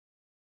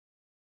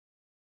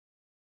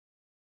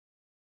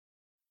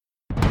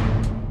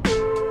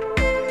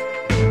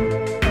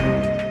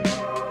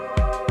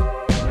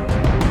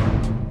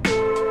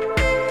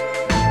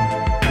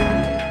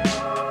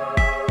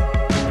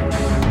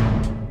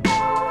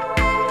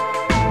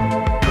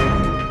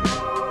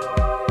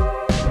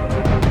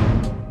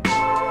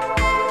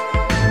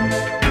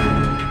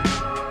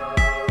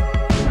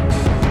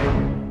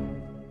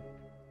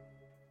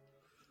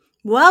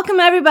Welcome,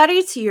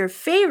 everybody, to your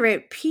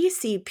favorite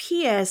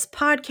PCPS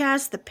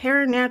podcast, the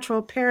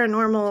Paranatural,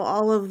 Paranormal,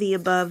 all of the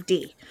above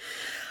D.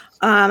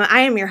 I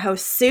am your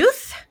host,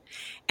 Sooth,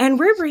 and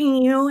we're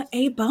bringing you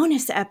a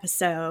bonus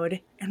episode,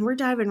 and we're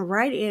diving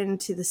right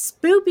into the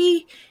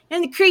spoopy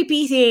and the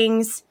creepy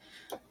things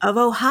of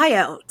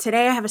Ohio.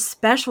 Today, I have a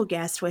special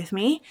guest with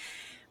me,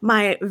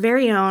 my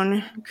very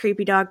own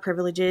creepy dog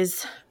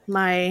privileges,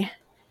 my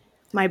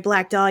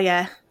Black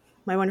Dahlia,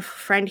 my wonderful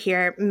friend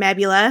here,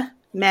 Mebula.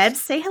 Mebs,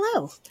 say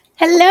hello.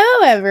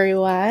 Hello,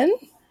 everyone.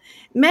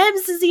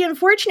 Mebs is the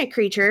unfortunate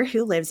creature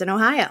who lives in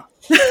Ohio.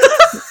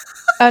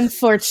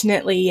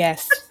 Unfortunately,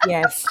 yes.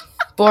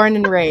 Born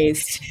and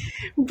raised.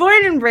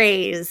 Born and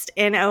raised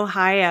in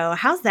Ohio.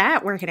 How's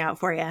that working out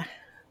for you?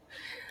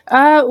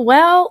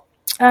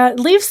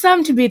 Leaves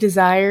some to be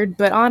desired,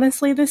 but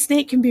honestly, the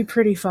state can be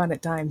pretty fun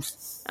at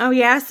times. Oh,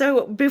 yeah?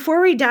 So before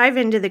we dive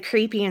into the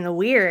creepy and the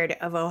weird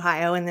of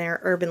Ohio and their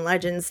urban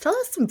legends, tell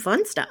us some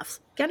fun stuff.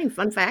 Got any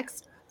fun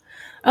facts?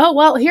 Oh,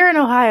 well, here in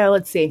Ohio,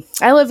 let's see.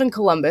 I live in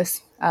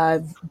Columbus,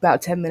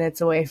 about 10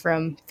 minutes away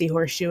from the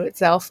Horseshoe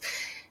itself,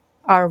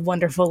 our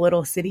wonderful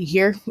little city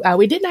here.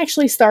 We didn't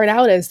actually start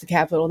out as the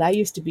capital. That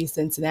used to be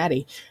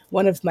Cincinnati.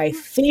 One of my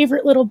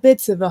favorite little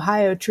bits of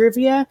Ohio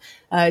trivia,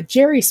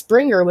 Jerry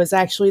Springer was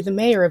actually the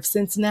mayor of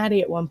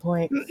Cincinnati at one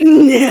point.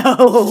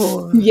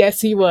 No.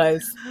 Yes, he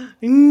was.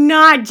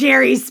 Not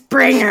Jerry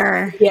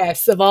Springer.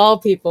 Yes, of all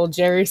people,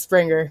 Jerry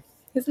Springer.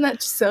 Isn't that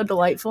just so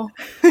delightful?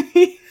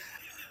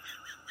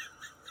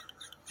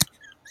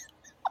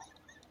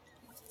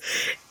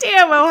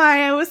 Damn,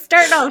 Ohio was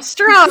starting off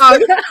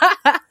strong.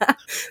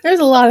 There's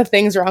a lot of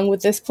things wrong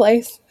with this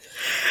place.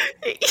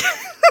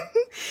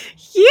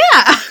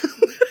 Yeah.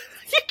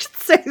 You could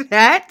say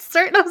that.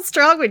 Starting off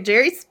strong with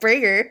Jerry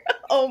Springer.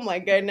 Oh my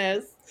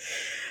goodness.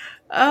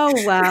 Oh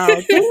wow.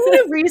 Didn't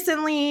he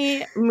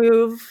recently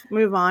move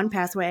on,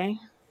 pass away?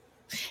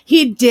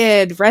 He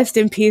did. Rest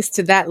in peace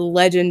to that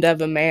legend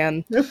of a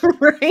man.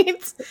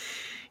 Right?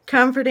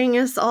 Comforting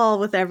us all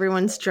with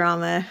everyone's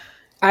drama.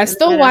 I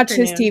still watch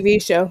his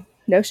TV show.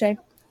 No shame.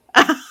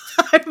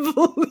 I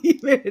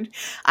believe it.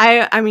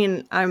 I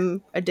mean,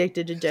 I'm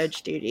addicted to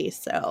Judge Judy,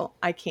 so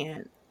I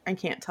can't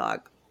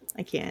talk.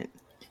 I can't.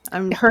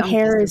 Her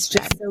hair is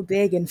just so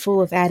big and full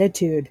of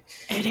attitude.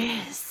 It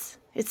is.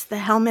 It's the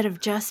helmet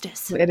of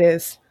justice. It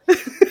is.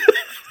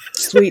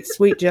 Sweet,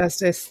 sweet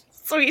justice.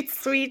 Sweet,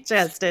 sweet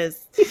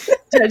justice.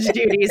 Judge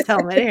Judy's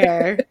helmet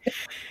hair.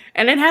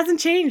 And it hasn't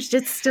changed.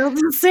 It's still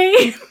the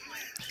same.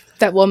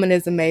 That woman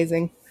is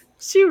amazing.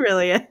 She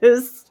really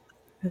is.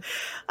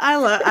 I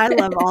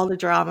love all the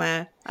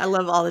drama. I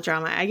love all the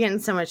drama. I get in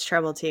so much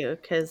trouble too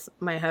because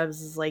my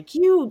hubs is like,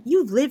 you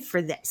live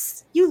for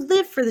this. You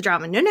live for the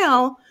drama.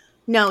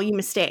 No, you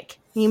mistake.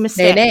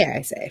 Nay,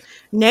 I say.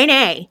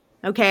 Nay.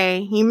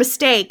 Okay, you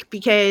mistake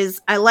because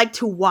I like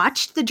to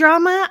watch the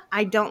drama.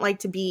 I don't like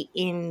to be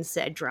in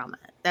said drama.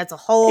 That's a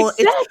whole...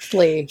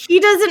 Exactly. He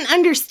doesn't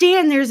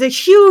understand there's a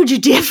huge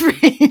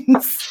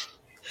difference.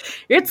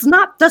 It's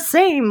not the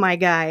same, my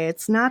guy.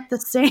 It's not the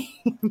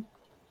same.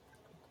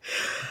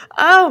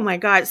 Oh my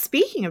God.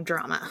 Speaking of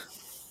drama,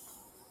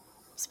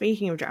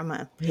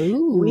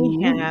 Ooh.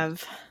 we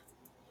have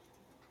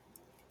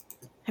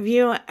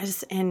you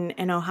as in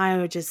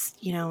Ohio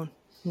just,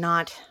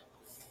 not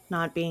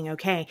being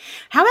okay.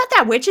 How about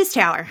that witch's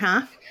tower,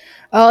 huh?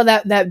 Oh,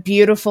 that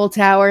beautiful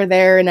tower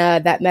there in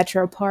that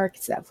metro park.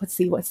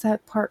 What's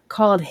that park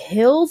called?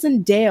 Hills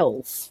and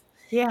Dales.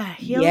 Yeah,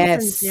 Hills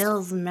and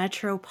Dales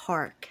Metro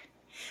Park.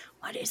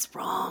 What is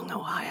wrong,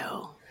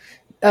 Ohio?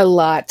 A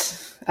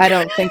lot. I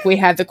don't think we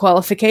have the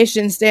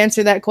qualifications to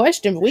answer that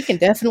question, but we can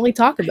definitely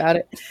talk about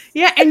it.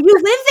 Yeah, and you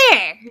live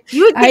there.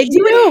 I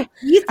do.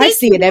 I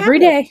see it every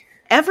day.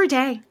 Every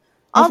day.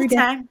 All the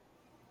time.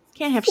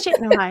 Can't have shit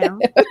in Ohio.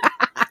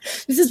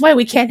 This is why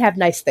we can't have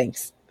nice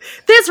things.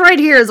 This right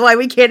here is why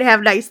we can't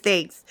have nice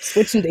things.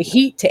 Switching the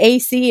heat to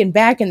AC and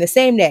back in the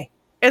same day.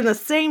 In the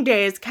same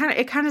day, it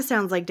kind of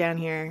sounds like down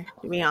here,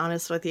 to be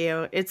honest with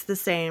you. It's the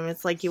same.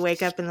 It's like you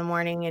wake up in the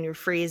morning and you're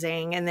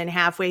freezing, and then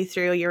halfway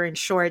through you're in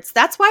shorts.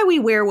 That's why we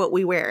wear what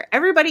we wear.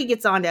 Everybody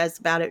gets on to us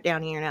about it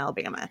down here in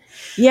Alabama.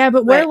 Yeah,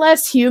 but we're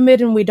less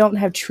humid and we don't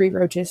have tree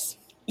roaches.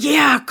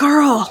 Yeah,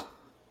 girl.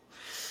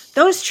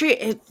 Those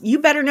you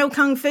better know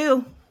Kung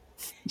Fu.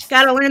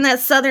 Gotta learn that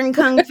Southern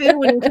Kung Fu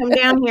when you come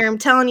down here. I'm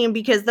telling you,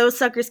 because those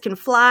suckers can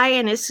fly,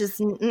 and it's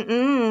just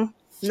nightmare.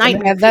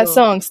 We have that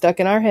song stuck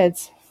in our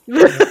heads.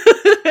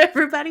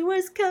 Everybody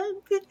was Kung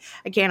Fu.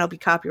 I can't. I'll be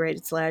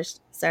copyrighted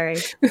 / sorry.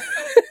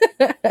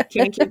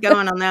 Can't keep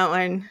going on that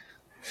one.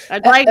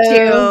 I'd like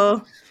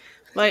to,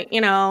 but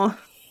the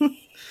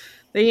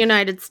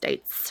United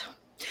States.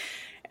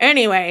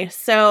 Anyway,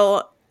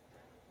 so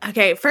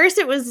okay. First,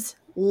 it was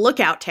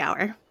Lookout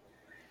Tower.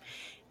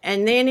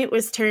 And then it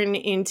was turned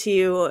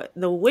into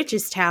the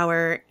Witch's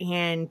Tower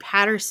and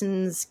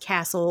Patterson's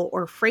Castle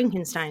or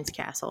Frankenstein's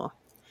Castle.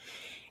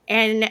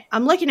 And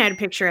I'm looking at a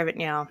picture of it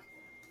now.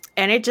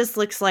 And it just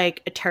looks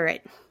like a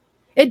turret.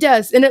 It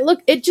does. And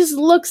it just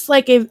looks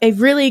like a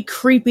really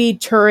creepy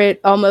turret,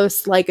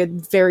 almost like a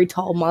very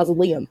tall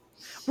mausoleum.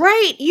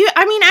 Right.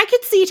 I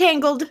could see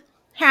Tangled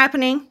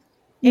happening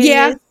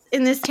Yeah.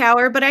 in this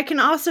tower, but I can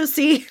also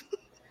see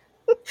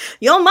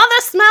your mother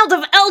smelled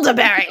of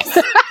elderberries.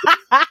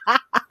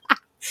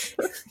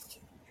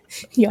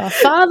 Your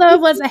father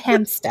was a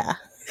hamster.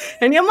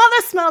 And your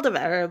mother smelled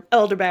of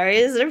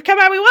elderberries. If you come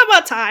at me one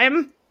more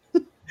time,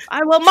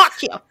 I will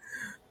mock you.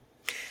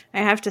 I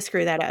have to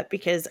screw that up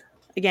because,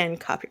 again,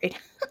 copyright.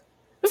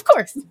 Of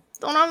course.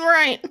 Don't I'm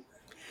right.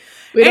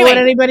 We don't want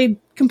anybody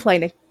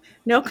complaining.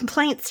 No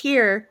complaints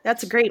here.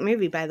 That's a great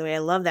movie, by the way. I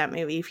love that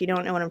movie. If you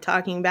don't know what I'm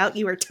talking about,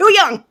 you are too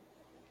young.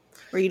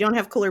 Or you don't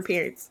have cooler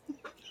parents.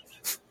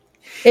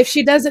 If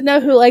she doesn't know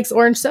who likes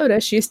orange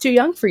soda, she's too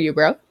young for you,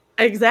 bro.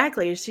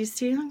 Exactly. She's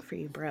too young for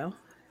you, bro.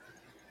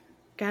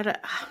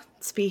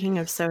 Speaking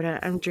of soda,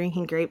 I'm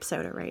drinking grape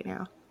soda right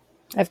now.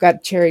 I've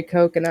got cherry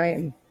Coke, and I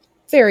am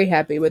very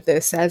happy with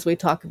this as we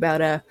talk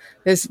about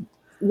this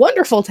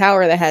wonderful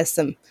tower that has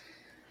some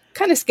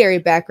kind of scary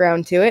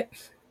background to it.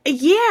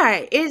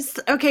 Yeah, it's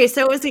okay.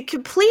 So it was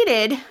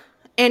completed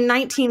in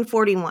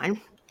 1941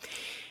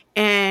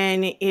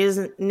 and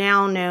is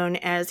now known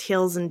as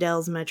Hills and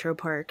Dells Metro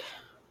Park,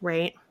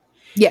 right?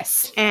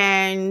 Yes.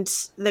 And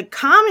the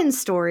common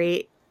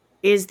story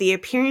is the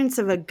appearance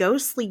of a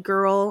ghostly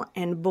girl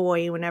and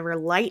boy whenever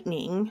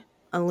lightning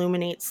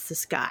illuminates the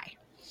sky.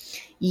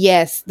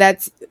 Yes,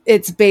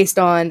 it's based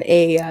on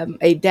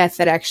a death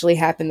that actually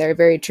happened there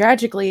very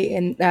tragically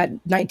in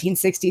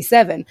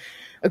 1967.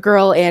 A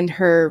girl and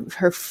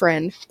her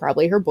friend,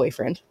 probably her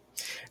boyfriend,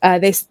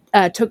 they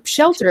took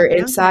shelter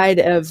inside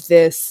of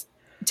this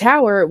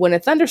tower when a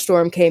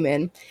thunderstorm came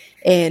in,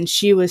 and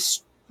she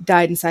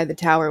died inside the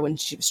tower when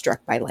she was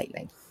struck by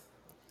lightning.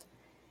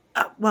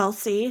 Well,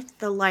 see,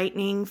 the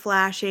lightning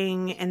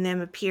flashing and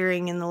them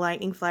appearing in the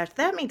lightning flash.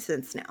 That makes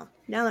sense now.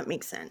 Now that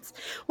makes sense.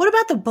 What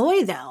about the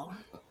boy, though?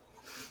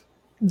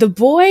 The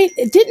boy,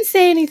 it didn't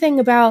say anything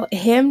about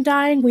him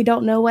dying. We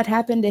don't know what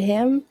happened to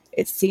him.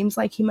 It seems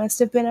like he must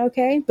have been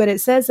okay. But it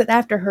says that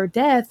after her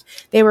death,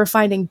 they were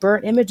finding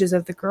burnt images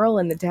of the girl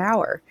in the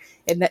tower.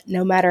 And that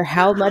no matter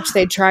how much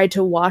they tried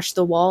to wash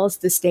the walls,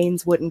 the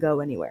stains wouldn't go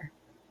anywhere.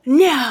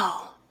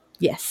 No.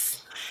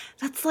 Yes.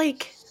 That's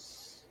like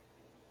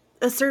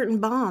a certain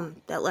bomb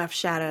that left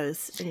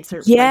shadows in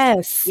certain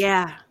places.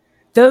 Yeah.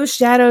 Those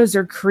shadows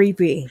are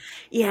creepy.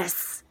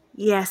 Yes.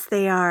 Yes,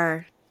 they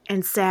are.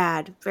 And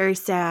sad. Very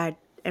sad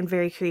and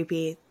very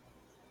creepy.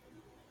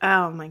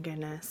 Oh, my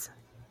goodness.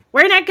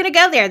 We're not going to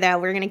go there, though.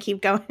 We're going to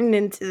keep going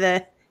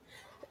into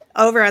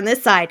over on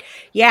this side.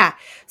 Yeah.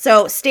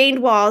 So,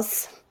 stained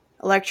walls,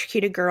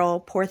 electrocuted girl,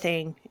 poor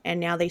thing. And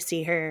now they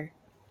see her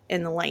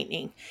in the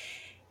lightning.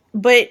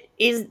 But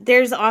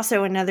there's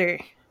also another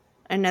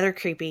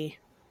creepy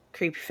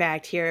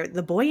fact here.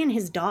 The boy and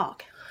his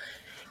dog.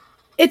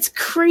 It's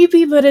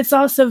creepy, but it's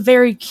also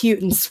very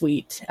cute and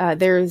sweet.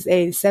 There's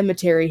a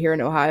cemetery here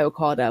in Ohio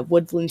called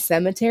Woodland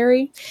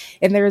Cemetery,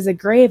 and there is a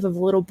grave of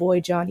little boy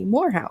Johnny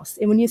Morehouse.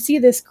 And when you see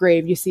this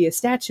grave, you see a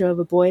statue of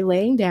a boy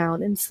laying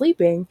down and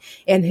sleeping,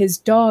 and his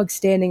dog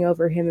standing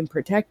over him and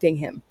protecting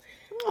him.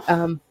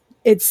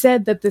 It's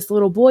said that this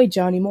little boy,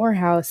 Johnny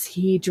Morehouse,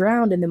 he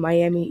drowned in the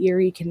Miami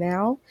Erie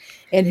Canal,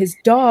 and his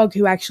dog,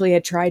 who actually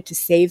had tried to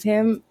save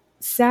him,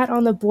 sat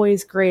on the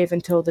boy's grave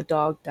until the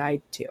dog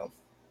died too.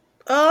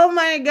 Oh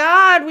my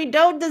God, we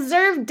don't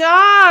deserve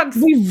dogs.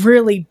 We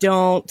really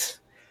don't.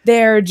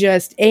 They're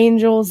just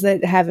angels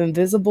that have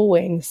invisible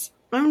wings.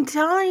 I'm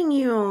telling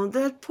you,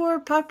 the poor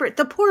pupper,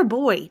 the poor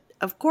boy,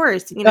 of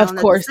course. Of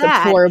course, the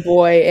poor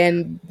boy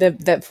and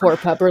that poor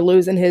pupper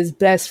losing his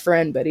best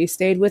friend, but he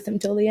stayed with him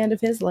till the end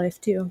of his life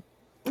too.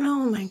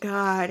 Oh my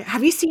God.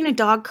 Have you seen a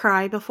dog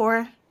cry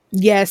before?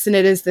 Yes, and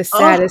it is the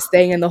saddest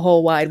thing in the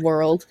whole wide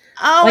world.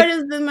 Oh, it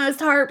is the most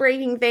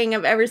heartbreaking thing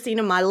I've ever seen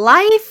in my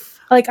life.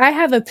 Like, I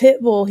have a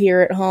pit bull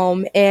here at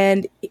home,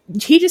 and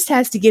he just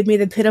has to give me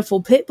the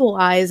pitiful pit bull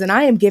eyes, and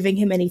I am giving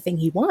him anything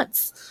he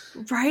wants.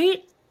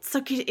 Right?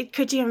 So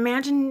could you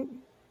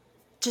imagine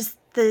just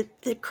the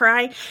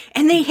cry?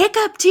 And they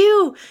hiccup,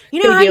 too.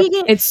 You know how you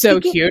get... It's so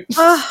cute.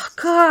 Oh,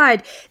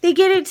 God. They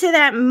get into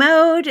that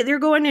mode. They're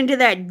going into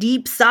that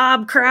deep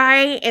sob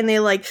cry, and they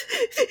like...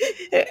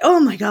 Oh,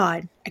 my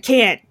God. I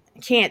can't.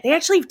 They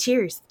actually have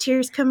tears.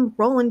 Tears come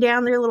rolling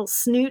down their little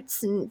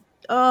snoots, and...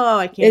 Oh,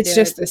 I can't. It's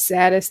just the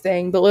saddest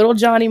thing. But little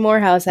Johnny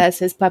Morehouse has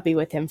his puppy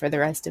with him for the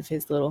rest of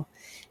his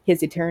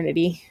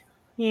eternity.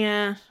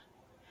 Yeah.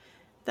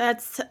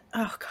 That's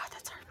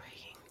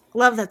heartbreaking.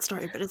 Love that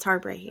story, but it's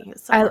heartbreaking.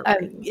 It's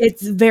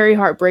it's very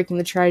heartbreaking,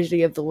 the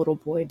tragedy of the little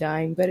boy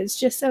dying, but it's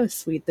just so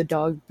sweet, the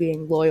dog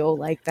being loyal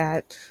like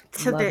that.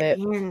 To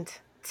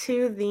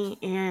the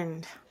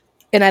end.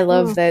 And I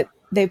love that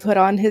they put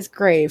on his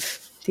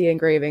grave the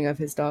engraving of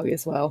his dog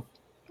as well.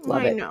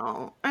 Love it. I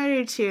know. I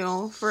do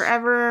too.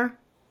 Forever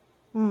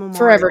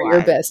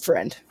your best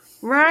friend.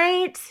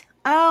 Right?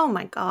 Oh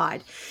my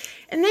God.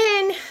 And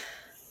then,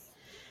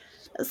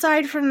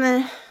 aside from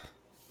the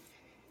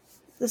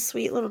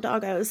sweet little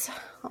doggos,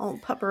 all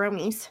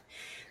pupperomies,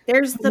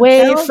 there's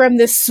the from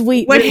the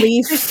sweet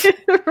relief.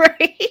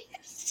 Right?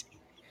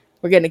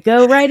 We're going to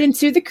go right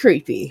into the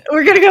creepy.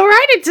 We're going to go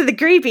right into the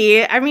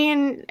creepy. I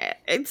mean,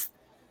 it's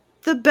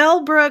the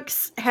Bell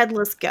Brooks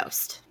Headless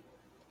Ghost.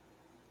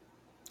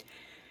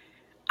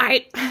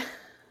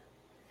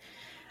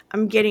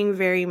 I'm getting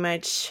very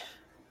much,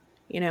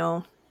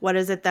 what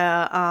is it?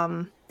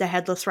 The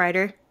Headless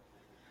Rider?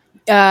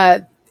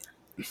 Legend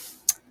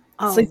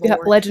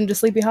of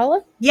Sleepy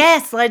Hollow?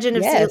 Yes, Legend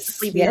of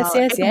Sleepy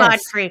Hollow. Ichabod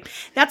Crane.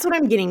 That's what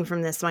I'm getting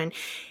from this one.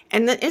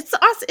 And it's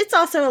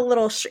also a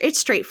little, it's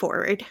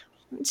straightforward.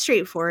 It's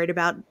straightforward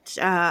about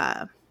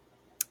a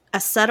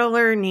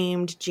settler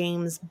named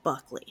James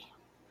Buckley.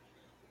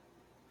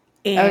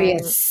 And,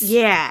 yes.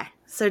 Yeah.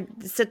 So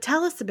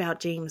tell us about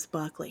James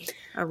Buckley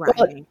arriving.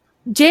 Well,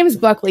 James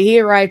Buckley, he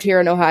arrived here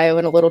in Ohio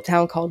in a little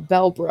town called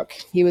Bellbrook.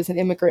 He was an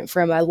immigrant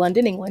from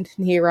London, England,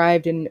 and he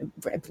arrived in,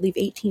 I believe,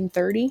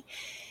 1830.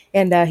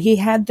 And he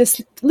had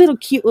this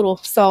cute little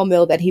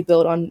sawmill that he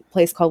built on a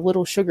place called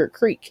Little Sugar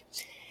Creek.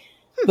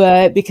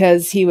 But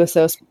because he was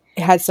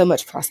had so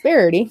much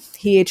prosperity,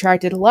 he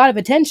attracted a lot of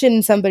attention,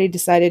 and somebody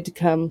decided to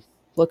come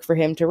look for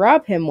him to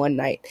rob him one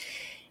night.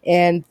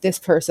 And this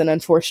person,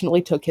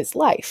 unfortunately, took his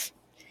life.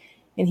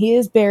 And he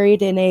is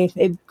buried in a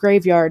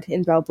graveyard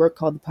in Bellbrook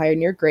called the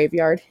Pioneer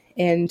Graveyard.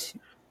 And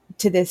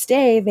to this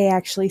day, they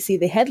actually see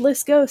the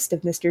headless ghost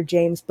of Mr.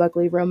 James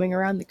Buckley roaming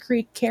around the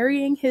creek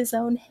carrying his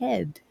own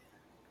head.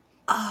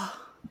 Oh,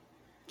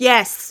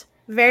 yes.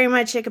 Very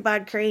much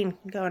Ichabod Crane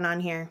going on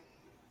here.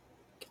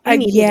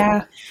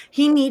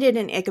 He needed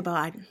an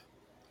Ichabod.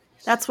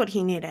 That's what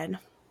he needed.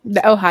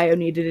 The Ohio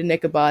needed an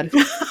Ichabod.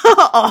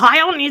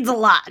 Ohio needs a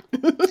lot.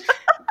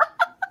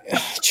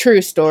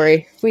 True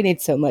story. We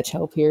need so much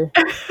help here.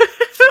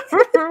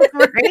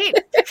 Right?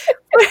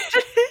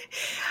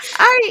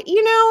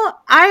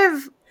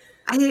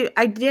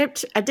 I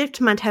dipped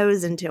my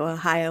toes into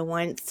Ohio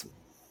once,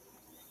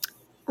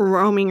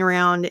 roaming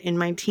around in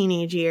my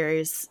teenage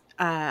years.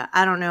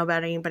 I don't know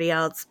about anybody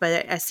else,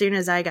 but as soon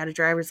as I got a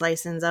driver's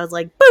license, I was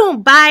like,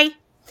 boom, bye.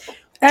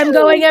 I'm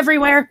going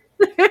everywhere.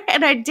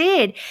 And I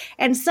did.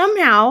 And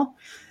somehow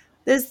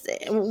this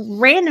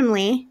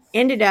randomly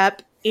ended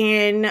up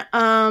in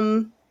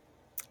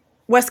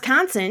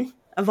Wisconsin,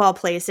 of all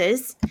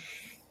places.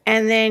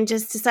 And then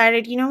just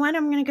decided, you know what,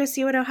 I'm going to go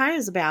see what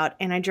Ohio's about.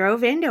 And I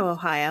drove into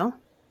Ohio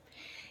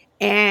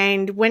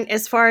and went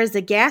as far as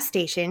the gas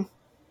station.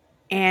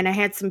 And I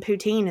had some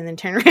poutine and then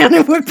turned around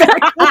and went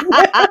back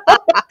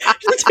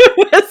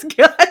to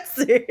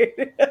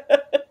Wisconsin.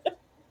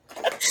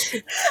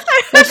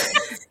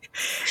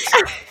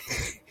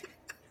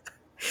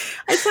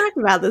 I talked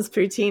about this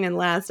poutine in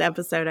last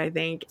episode, I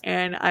think,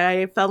 and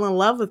I fell in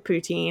love with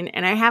poutine,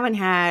 and I haven't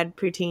had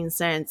poutine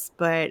since,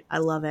 but I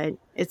love it.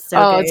 It's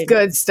so good. It's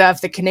good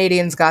stuff. The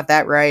Canadians got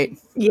that right.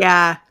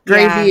 Yeah.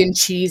 Gravy and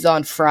cheese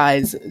on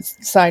fries.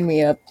 Sign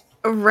me up.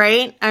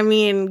 Right? I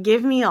mean,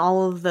 give me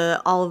all of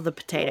the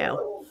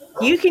potato.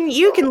 You can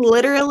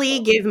literally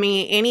give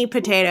me any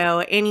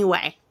potato any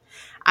way.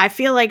 I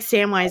feel like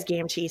Samwise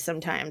Gamgee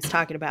sometimes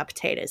talking about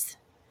potatoes.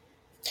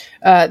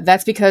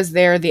 That's because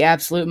they're the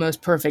absolute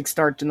most perfect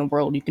starch in the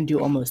world. You can do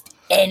almost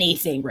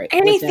anything right.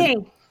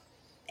 Anything.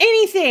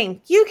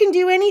 You can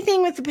do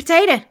anything with the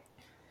potato.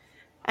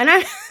 And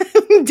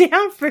I'm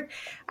down for,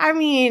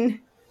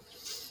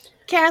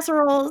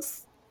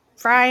 casseroles,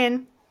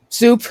 frying.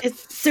 Soup.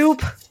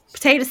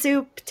 Potato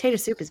soup. Potato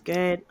soup is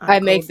good. I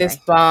make this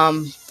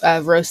bomb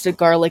roasted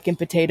garlic and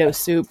potato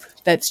soup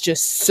that's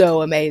just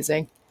so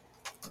amazing.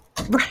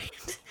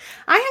 Right.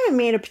 I haven't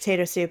made a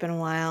potato soup in a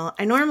while.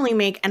 I normally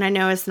make, and I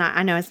know it's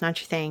not your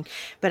thing,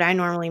 but I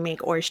normally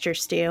make oyster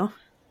stew.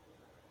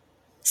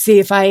 See,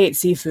 if I ate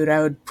seafood,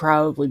 I would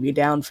probably be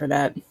down for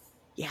that.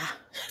 Yeah.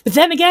 But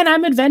then again,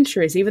 I'm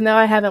adventurous. Even though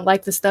I haven't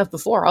liked the stuff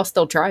before, I'll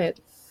still try it.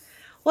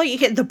 Well,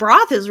 the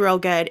broth is real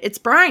good. It's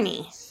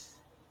briny,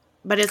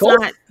 but it's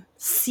not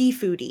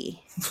seafoody.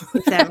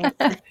 If that makes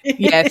sense.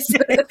 Yes,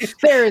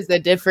 there is a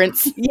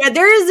difference. Yeah,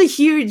 there is a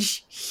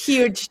huge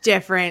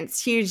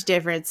difference. Huge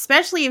difference,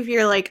 especially if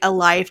you're like a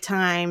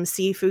lifetime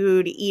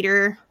seafood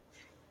eater.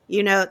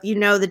 You know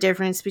the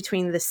difference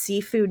between the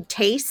seafood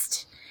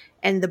taste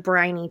and the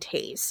briny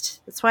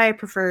taste. That's why I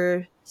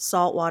prefer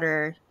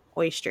saltwater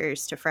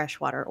oysters to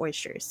freshwater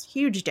oysters.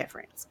 Huge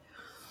difference.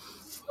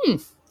 Yeah.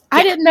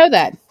 I didn't know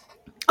that.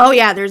 Oh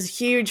yeah, there's a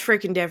huge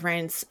freaking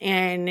difference.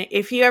 And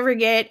if you ever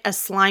get a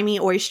slimy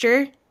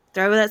oyster,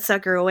 throw that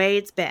sucker away.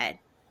 It's bad.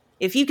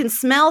 If you can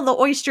smell the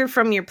oyster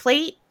from your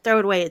plate, throw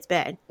it away. It's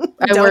bad.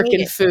 I work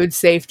in food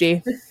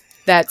safety.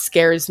 That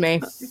scares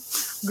me.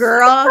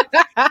 Girl,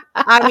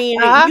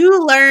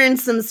 you learn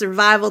some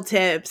survival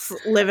tips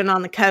living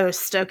on the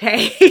coast,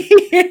 okay?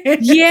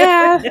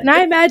 Yeah, and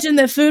I imagine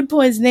that food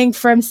poisoning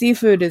from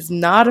seafood is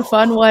not a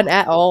fun one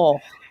at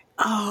all.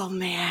 Oh,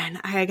 man.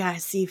 I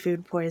got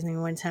seafood poisoning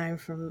one time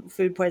from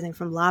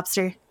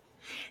lobster.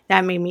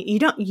 That made me,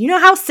 you know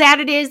how sad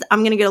it is? I'm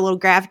going to get a little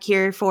graphic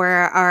here for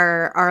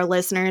our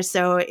listeners.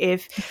 So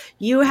if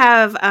you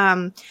have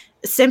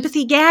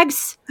sympathy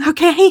gags,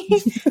 okay?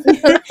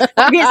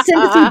 Get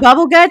sympathy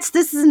bubble guts.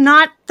 This is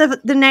not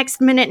the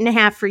next minute and a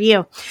half for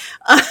you.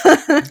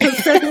 So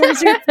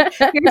here's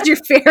your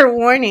fair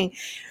warning.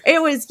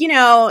 It was,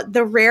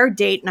 the rare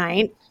date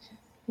night.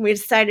 We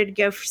decided to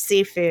go for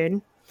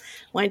seafood.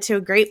 Went to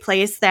a great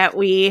place that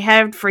we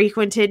had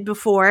frequented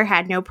before,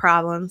 had no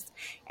problems,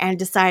 and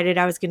decided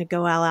I was going to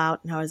go all out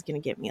and I was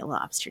going to get me a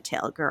lobster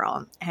tail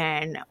girl.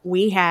 And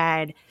we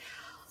had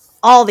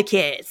all the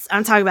kids.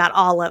 I'm talking about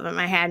all of them.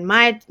 I had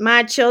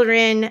my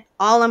children,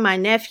 all of my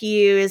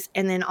nephews,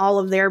 and then all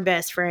of their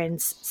best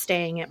friends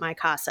staying at my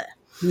casa.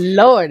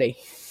 Lordy.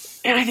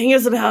 And I think it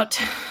was about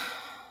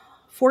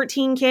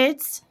 14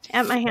 kids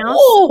at my house.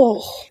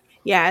 Oh.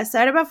 Yeah, so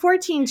I had about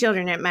 14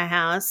 children at my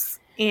house.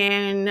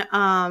 And,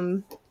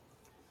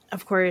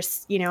 of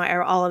course,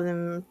 all of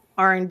them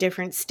are in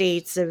different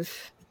states of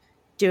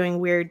doing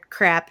weird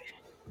crap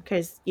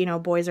because,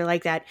 boys are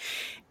like that.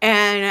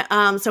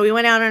 And so we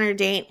went out on our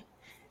date,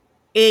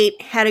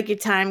 ate, had a good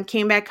time,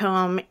 came back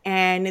home,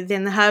 and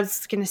then the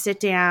hub's going to sit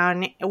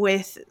down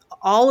with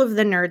all of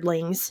the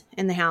nerdlings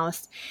in the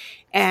house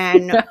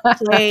and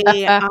play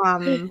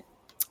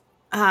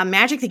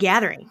Magic the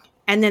Gathering.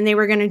 And then they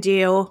were going to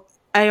do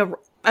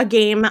a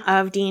game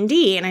of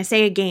D&D. And I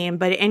say a game,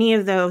 but any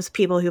of those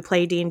people who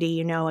play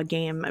D&D, a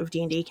game of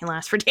D&D can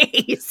last for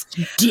days.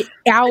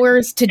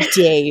 Hours to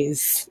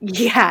days.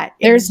 Yeah.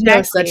 There's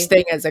no such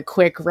thing as a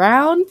quick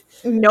round.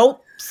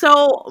 Nope.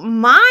 So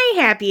my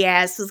happy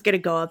ass was going to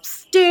go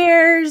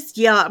upstairs.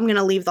 Yeah, I'm going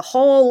to leave the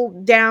whole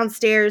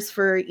downstairs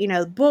for,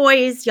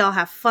 boys. Y'all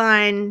have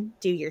fun.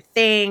 Do your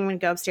thing. I'm going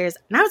to go upstairs.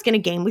 And I was going to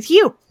game with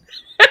you.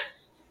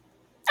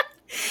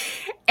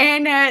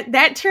 And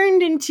that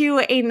turned into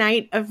a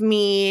night of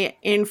me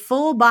in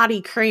full body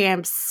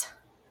cramps.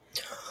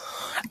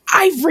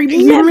 I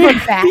remember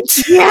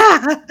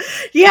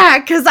that. Yeah,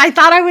 because I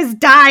thought I was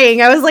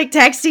dying. I was like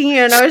texting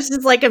you and I was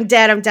just like, I'm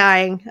dead, I'm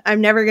dying.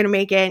 I'm never going to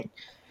make it.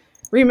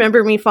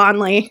 Remember me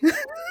fondly.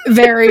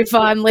 Very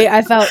fondly.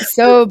 I felt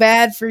so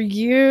bad for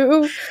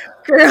you.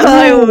 Girl,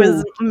 I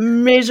was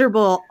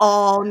miserable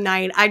all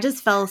night. I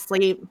just fell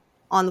asleep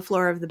on the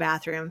floor of the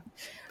bathroom.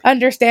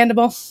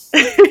 Understandable.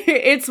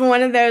 It's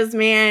one of those,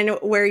 man,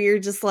 where you're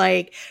just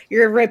like,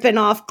 you're ripping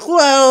off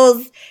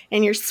clothes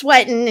and you're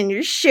sweating and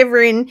you're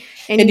shivering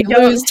and you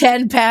lose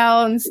 10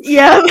 pounds.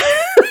 Yeah.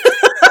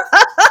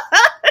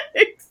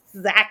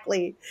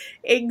 Exactly.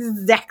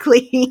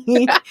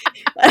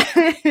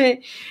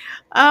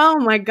 Oh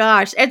my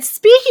gosh. And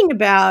speaking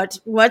about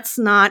what's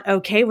not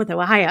okay with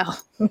Ohio.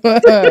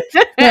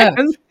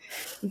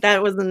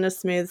 That wasn't a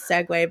smooth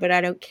segue, but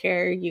I don't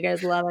care. You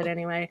guys love it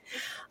anyway.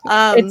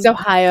 It's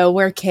Ohio.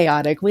 We're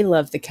chaotic. We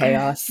love the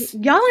chaos.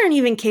 Y'all aren't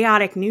even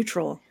chaotic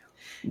neutral.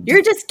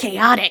 You're just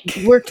chaotic.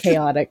 We're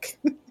chaotic.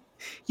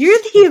 You're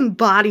the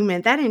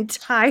embodiment. That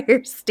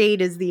entire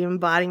state is the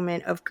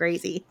embodiment of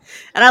crazy.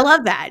 And I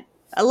love that.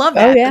 Oh, yeah.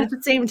 But at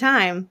the same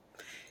time,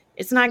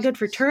 it's not good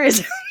for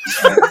tourism.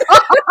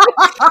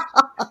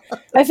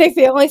 I think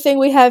the only thing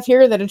we have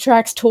here that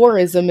attracts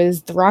tourism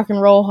is the Rock and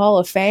Roll Hall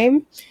of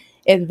Fame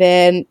and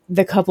then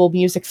the couple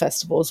music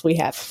festivals we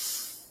have.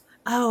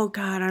 Oh,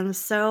 God, I'm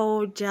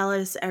so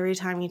jealous every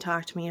time you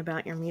talk to me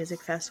about your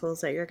music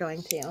festivals that you're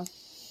going to.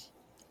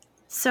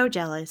 So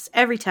jealous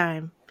every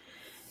time.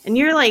 And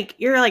you're like,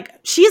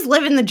 she's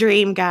living the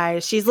dream,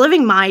 guys. She's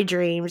living my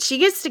dream. She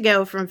gets to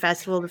go from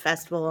festival to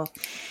festival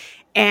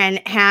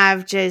and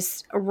have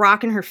just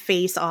rocking her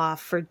face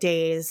off for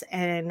days.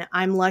 And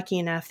I'm lucky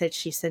enough that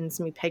she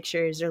sends me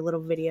pictures or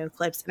little video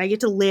clips, and I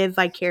get to live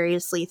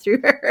vicariously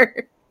through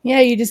her. Yeah,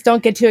 you just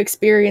don't get to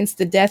experience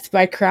the death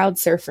by crowd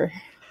surfer.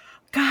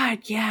 God,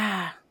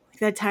 yeah. Like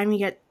that time you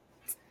get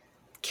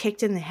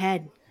kicked in the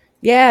head.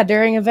 Yeah,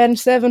 during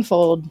Avenged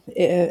Sevenfold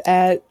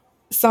at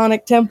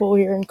Sonic Temple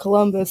here in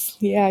Columbus.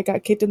 Yeah, I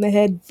got kicked in the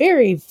head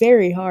very,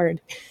 very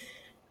hard.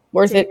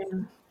 Worth it.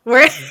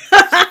 Worth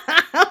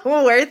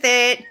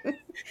it.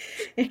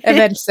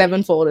 Avenged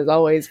Sevenfold is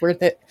always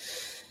worth it.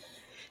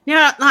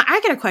 Now, I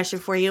got a question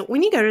for you.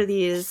 When you go to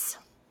these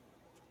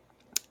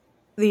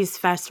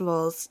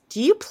festivals,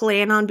 do you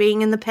plan on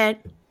being in the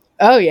pit?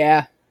 Oh,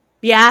 yeah.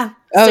 Yeah?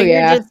 Oh, so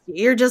yeah.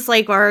 You're just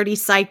like already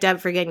psyched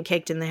up for getting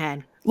kicked in the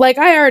head. Like,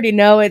 I already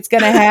know it's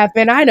going to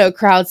happen. I know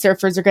crowd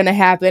surfers are going to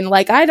happen.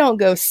 Like, I don't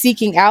go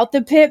seeking out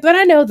the pit, but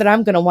I know that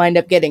I'm going to wind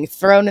up getting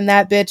thrown in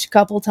that bitch a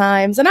couple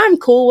times, and I'm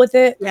cool with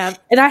it. Yeah.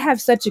 And I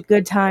have such a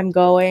good time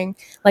going.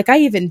 Like, I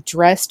even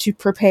dress to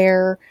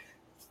prepare.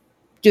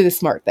 Do the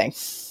smart thing.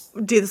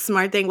 Do the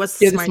smart thing? What's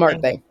the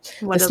smart thing?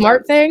 The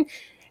smart thing?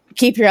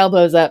 Keep your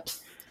elbows up.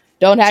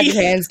 Don't have your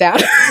hands down.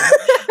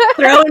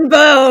 Throwing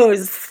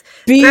bows.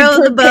 Be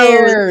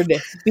prepared.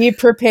 Be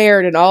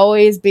prepared and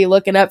always be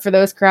looking up for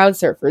those crowd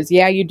surfers.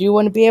 Yeah, you do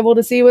want to be able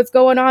to see what's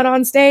going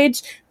on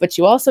stage, but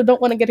you also don't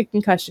want to get a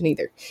concussion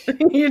either.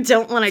 You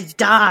don't want to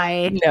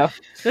die. No.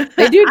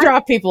 They do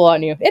drop people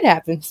on you. It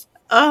happens.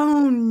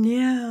 Oh,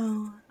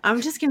 no.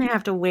 I'm just going to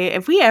have to wave.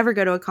 If we ever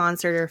go to a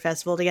concert or a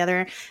festival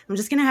together, I'm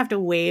just going to have to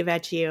wave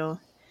at you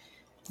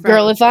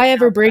Girl, if I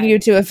ever bring outside. you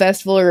to a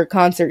festival or a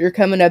concert, you're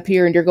coming up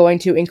here and you're going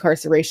to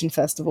Incarceration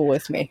Festival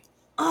with me.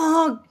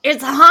 Oh,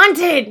 it's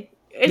haunted.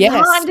 It's Yes.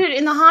 haunted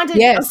in the haunted.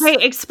 Yes.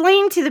 Okay,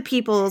 explain to the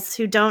peoples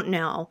who don't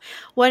know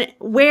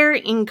where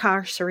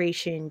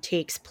incarceration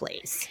takes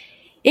place.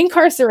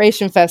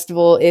 Incarceration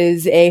Festival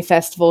is a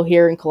festival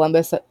here in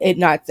Columbus.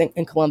 Not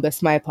in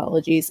Columbus, my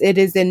apologies. It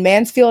is in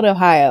Mansfield,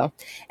 Ohio,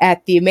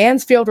 at the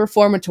Mansfield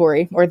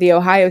Reformatory, or the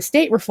Ohio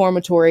State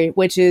Reformatory,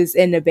 which is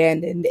an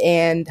abandoned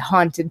and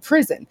haunted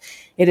prison.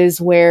 It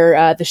is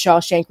where the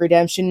Shawshank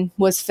Redemption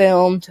was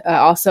filmed,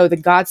 also the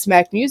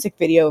Godsmack music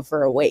video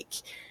for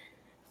Awake.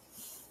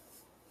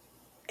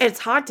 It's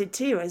haunted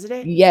too, isn't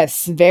it?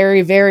 Yes,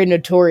 very, very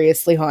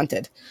notoriously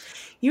haunted.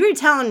 You were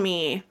telling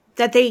me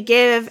that they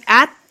give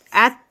at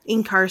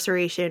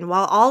incarceration,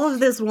 while all of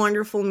this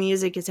wonderful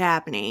music is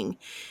happening,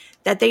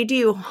 that they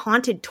do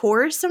haunted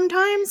tours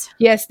sometimes.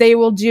 Yes, they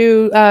will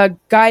do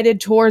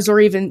guided tours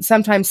or even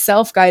sometimes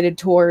self-guided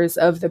tours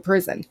of the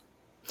prison.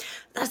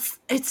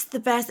 It's the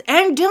best.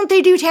 And don't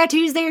they do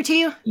tattoos there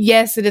too?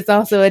 Yes, it is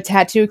also a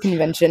tattoo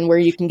convention where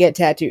you can get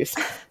tattoos.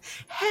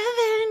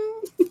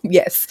 Heaven.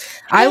 Yes.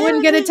 I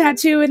wouldn't get a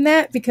tattoo in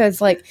that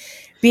because, like,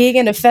 being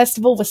in a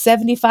festival with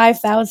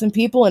 75,000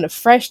 people and a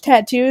fresh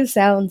tattoo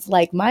sounds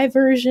like my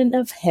version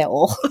of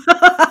hell.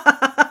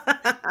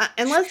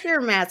 Unless you're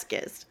a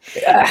masochist.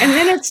 And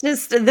then it's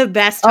just the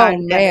best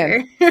time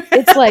ever.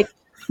 It's like,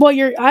 well,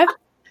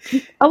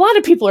 a lot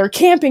of people are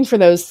camping for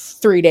those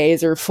 3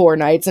 days or 4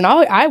 nights, and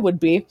I would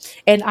be.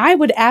 And I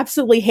would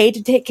absolutely hate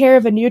to take care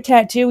of a new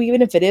tattoo,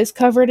 even if it is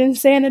covered in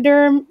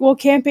Sanoderm, while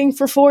camping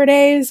for 4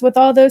 days with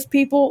all those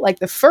people. Like,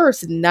 the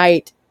first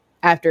night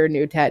after a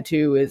new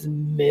tattoo is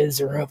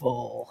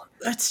miserable.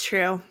 That's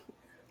true.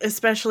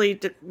 Especially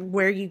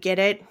where you get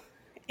it.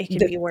 It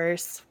can be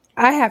worse.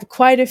 I have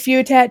quite a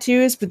few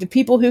tattoos, but the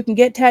people who can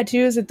get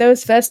tattoos at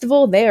those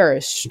festivals, they are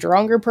a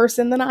stronger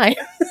person than I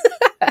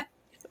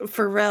am.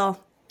 For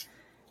real.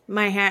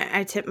 My hat,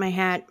 I tip my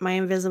hat, my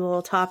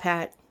invisible top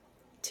hat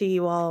to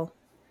you all.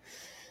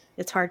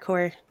 It's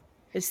hardcore.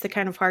 It's the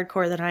kind of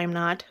hardcore that I am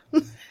not.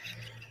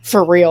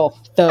 For real,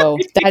 though.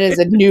 That is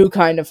a new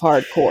kind of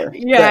hardcore.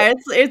 Yeah,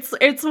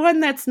 it's one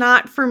that's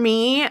not for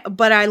me,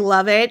 but I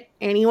love it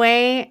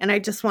anyway, and I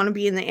just want to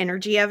be in the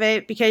energy of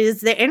it,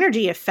 because the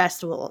energy of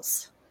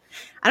festivals,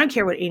 I don't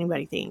care what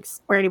anybody thinks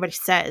or anybody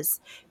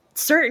says.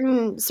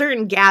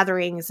 Certain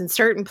gatherings and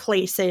certain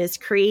places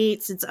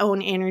creates its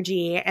own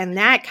energy, and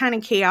that kind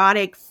of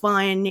chaotic,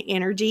 fun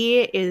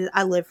energy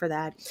I live for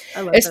that.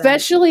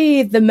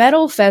 Especially the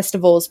metal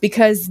festivals,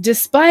 because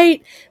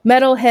despite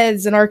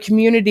metalheads in our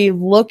community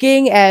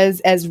looking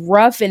as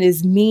rough and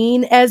as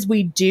mean as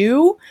we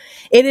do,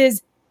 it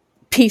is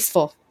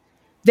peaceful.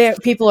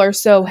 People are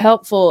so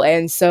helpful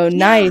and so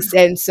nice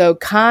and so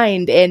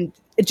kind, and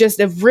just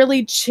a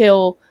really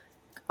chill,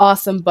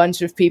 awesome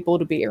bunch of people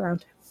to be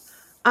around.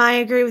 I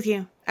agree with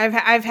you.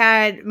 I've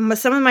had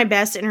some of my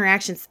best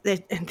interactions.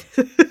 This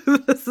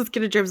is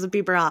going to drip some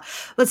people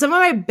off, but some of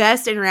my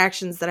best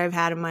interactions that I've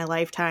had in my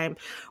lifetime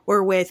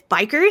were with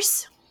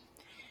bikers,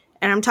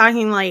 and I'm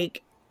talking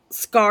like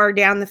scar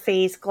down the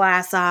face,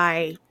 glass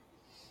eye,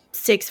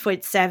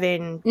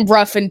 6'7",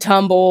 rough and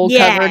tumble,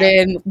 covered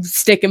in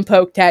stick and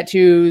poke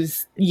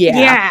tattoos.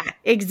 Yeah,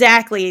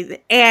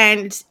 exactly,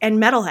 and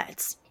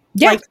metalheads.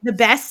 Yeah, like the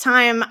best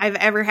time I've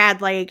ever had.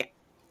 Like,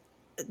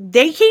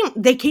 they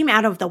came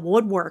out of the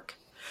woodwork.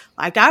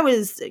 Like, I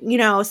was,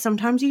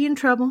 sometimes you get in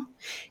trouble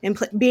and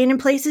being in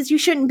places you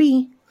shouldn't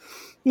be,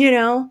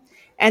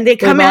 and they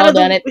come out of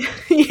the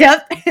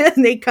yep,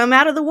 and they come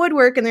out of the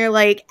woodwork and they're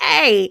like,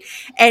 hey,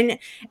 and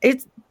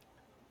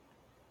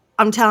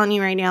I'm telling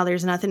you right now,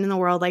 there's nothing in the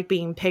world like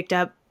being picked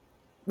up,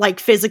 like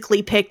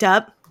physically picked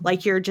up,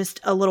 like you're just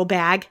a little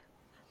bag,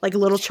 like a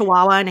little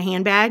chihuahua in a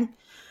handbag,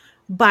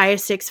 by a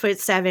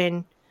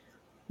 6'7"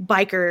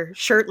 biker,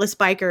 shirtless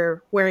biker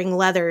wearing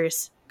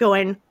leathers,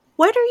 going,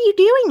 what are you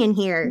doing in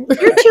here?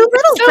 You're too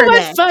little so for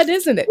much this. Fun,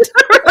 isn't it?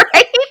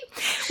 Right?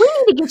 We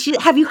need to get you.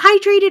 Have you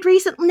hydrated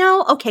recently?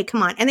 No? Okay,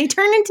 come on. And they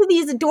turn into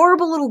these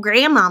adorable little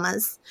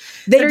grandmamas.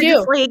 They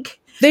do.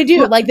 They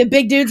do. Like the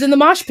big dudes in the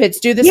mosh pits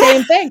do the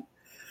same thing.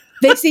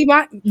 They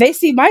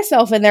see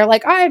myself in there,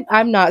 like,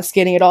 I'm not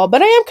skinny at all,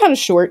 but I am kind of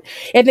short.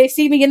 And they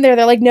see me in there,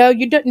 they're like, no,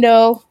 you don't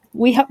know.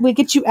 We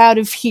get you out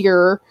of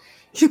here.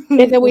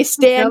 And then we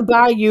stand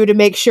by you to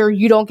make sure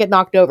you don't get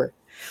knocked over.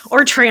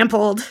 Or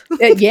trampled.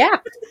 Yeah.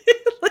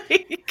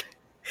 Like,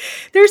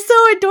 they're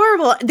so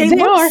adorable. They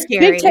look are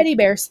scary. Big teddy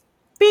bears.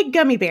 Big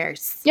gummy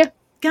bears. Yeah.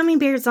 Gummy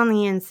bears on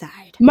the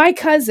inside. My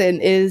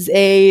cousin is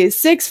a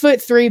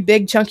 6'3"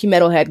 big chunky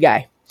metalhead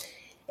guy.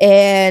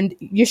 And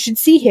you should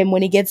see him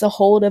when he gets a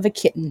hold of a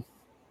kitten.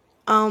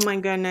 Oh my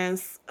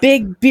goodness.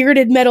 Big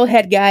bearded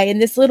metalhead guy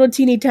and this little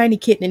teeny tiny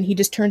kitten, and he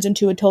just turns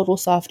into a total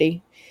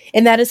softie.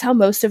 And that is how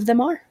most of them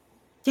are.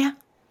 Yeah.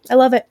 I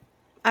love it.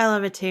 I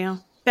love it too.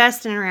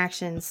 Best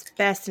interactions.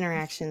 That's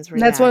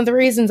one of the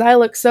reasons I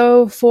look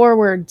so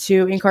forward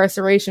to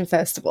Incarceration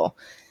Festival.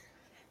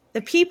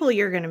 The people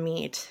you're going to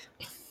meet.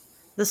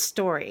 The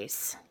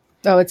stories.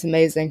 Oh, it's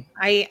amazing.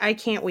 I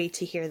can't wait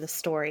to hear the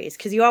stories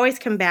because you always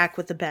come back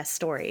with the best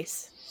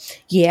stories.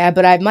 Yeah,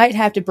 but I might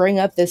have to bring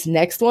up this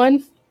next one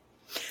to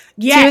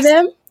Yes,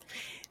 them.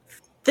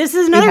 this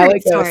is See another how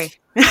great it goes. story.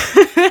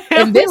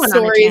 And We this went on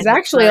a story is tangent,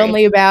 actually sorry.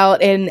 only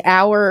about an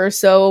hour or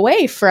so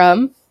away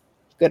from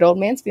good old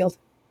Mansfield.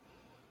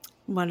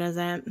 What is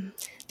it?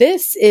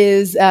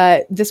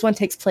 This one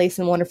takes place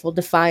in wonderful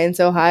Defiance,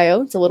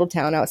 Ohio. It's a little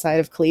town outside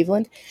of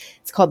Cleveland.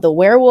 It's called the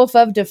Werewolf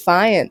of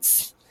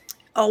Defiance.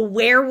 A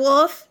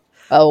werewolf?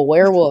 A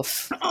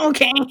werewolf.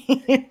 Okay.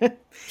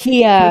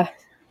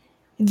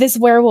 This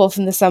werewolf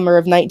in the summer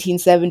of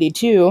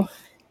 1972,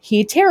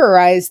 he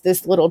terrorized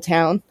this little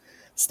town.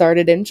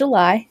 Started in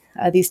July.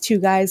 These two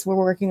guys were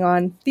working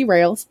on the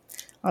rails,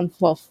 on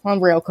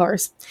rail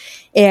cars,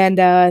 and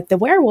the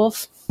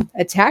werewolf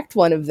attacked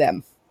one of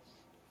them.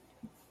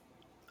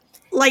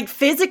 Like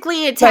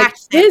physically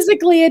attacked them.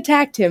 Physically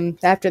attacked him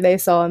after they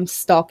saw him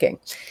stalking.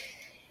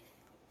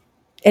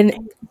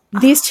 And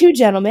these two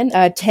gentlemen,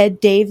 Ted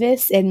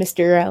Davis and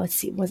Mr. Let's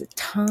see, was it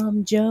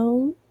Tom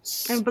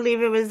Jones? I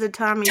believe it was the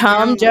Tom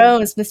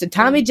Jones, Mr.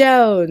 Tommy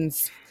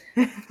Jones.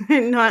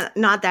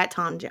 not that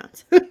Tom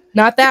Jones.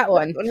 Not that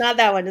one. Not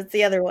that one. It's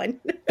the other one.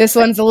 This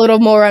one's a little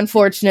more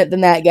unfortunate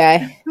than that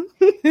guy.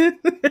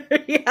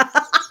 Yeah.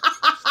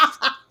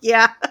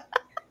 Yeah.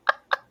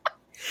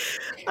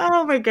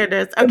 Oh my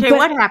goodness. Okay,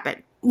 what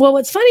happened? Well,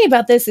 what's funny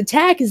about this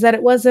attack is that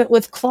it wasn't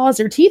with claws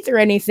or teeth or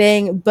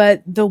anything,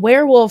 but the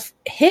werewolf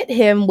hit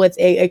him with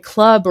a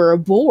club or a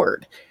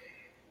board.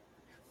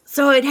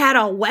 So it had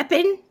a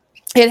weapon?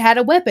 It had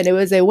a weapon. It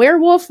was a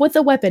werewolf with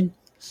a weapon.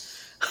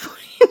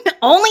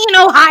 Only in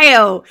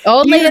Ohio.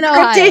 Only in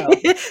Ohio.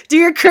 Do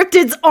your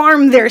cryptids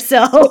arm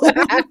themselves?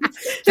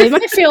 They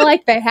might feel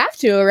like they have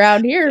to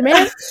around here,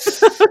 man.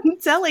 I'm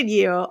telling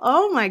you.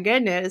 Oh my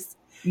goodness.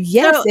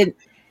 Yes,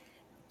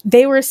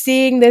 they were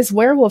seeing this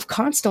werewolf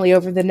constantly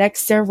over the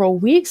next several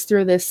weeks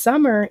through this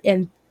summer,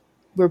 and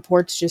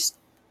reports just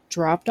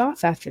dropped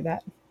off after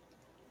that.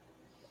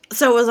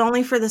 So it was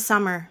only for the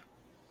summer.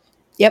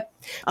 Yep.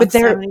 But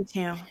there,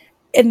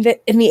 in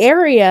the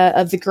area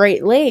of the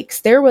Great Lakes,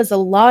 there was a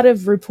lot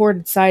of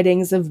reported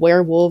sightings of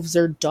werewolves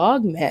or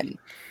dogmen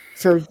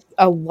for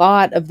a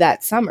lot of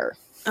that summer.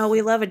 Oh,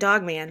 we love a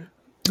dogman.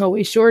 Oh,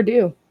 we sure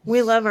do.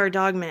 We love our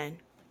dogmen.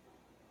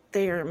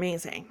 They are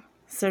amazing.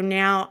 So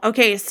now,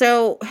 okay,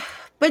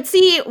 but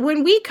see,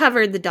 when we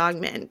covered the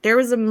dogman, there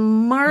was a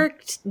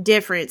marked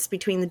difference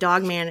between the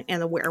dogman and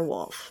the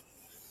werewolf.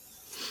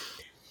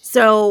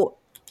 So,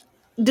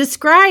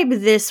 describe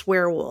this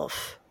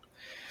werewolf.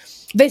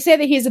 They say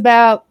that he's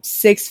about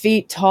 6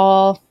 feet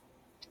tall.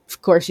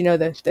 Of course, you know,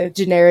 the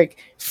generic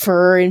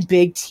fur and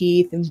big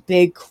teeth and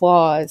big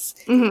claws.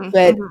 Mm-hmm,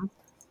 but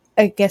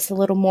I guess a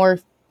little more,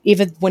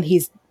 even when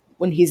he's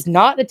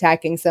not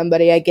attacking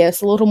somebody, I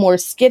guess a little more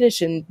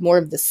skittish and more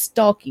of the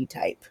stalky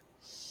type.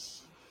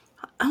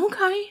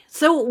 Okay.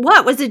 So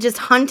what? Was it just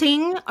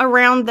hunting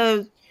around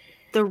the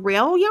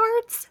rail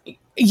yards?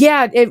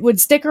 Yeah, it would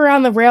stick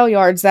around the rail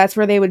yards. That's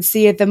where they would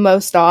see it the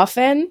most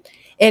often.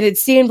 And it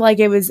seemed like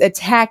it was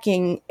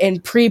attacking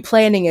and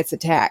pre-planning its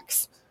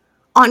attacks.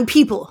 On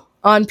people.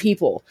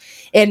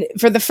 And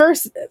for the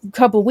first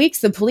couple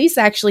weeks, the police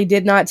actually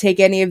did not take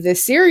any of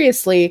this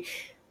seriously.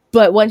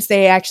 But once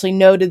they actually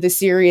noted the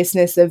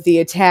seriousness of the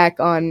attack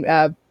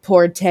on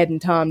poor Ted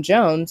and Tom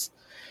Jones,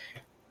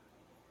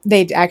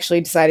 they actually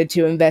decided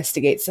to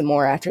investigate some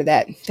more after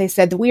that. They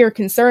said that we are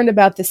concerned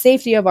about the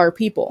safety of our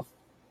people.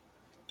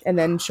 And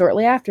then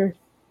shortly after,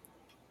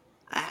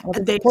 all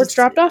the reports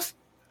dropped off.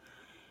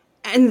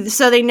 And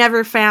so they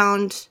never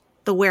found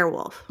the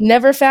werewolf.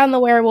 Never found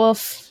the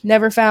werewolf.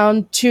 Never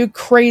found too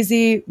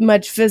crazy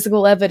much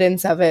physical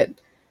evidence of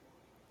it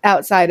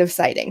outside of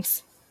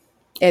sightings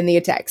and the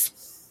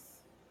attacks.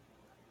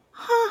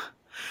 Huh.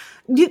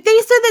 They said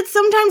that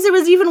sometimes it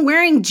was even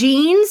wearing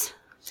jeans?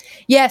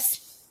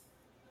 Yes.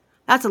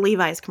 That's a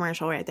Levi's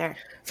commercial right there.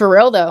 For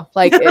real, though.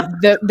 Like,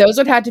 those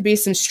would have to be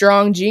some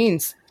strong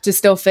jeans to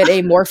still fit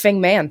a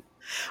morphing man.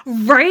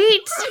 Right?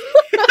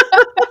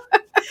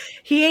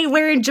 He ain't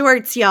wearing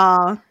jorts,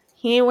 y'all.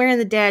 He ain't wearing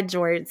the dad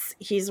jorts.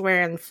 He's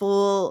wearing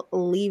full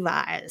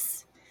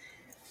Levi's.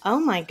 Oh,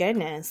 my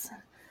goodness.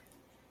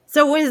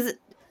 So was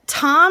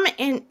Tom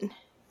the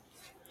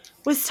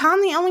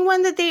only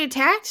one that they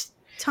attacked?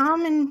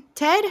 Tom and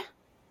Ted?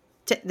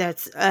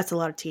 That's a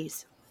lot of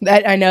T's.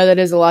 I know that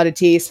is a lot of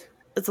T's.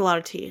 It's a lot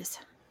of T's.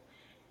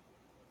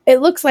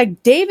 It looks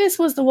like Davis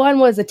was the one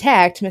was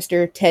attacked,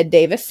 Mr. Ted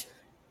Davis.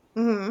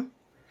 Mm-hmm.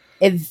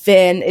 And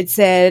then it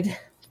said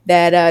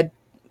that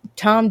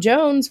Tom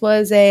Jones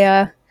was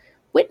a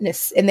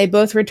witness, and they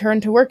both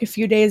returned to work a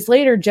few days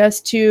later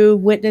just to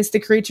witness the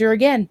creature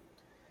again.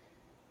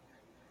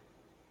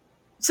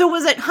 So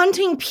was it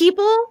hunting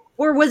people,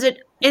 or was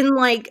it in,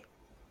 like,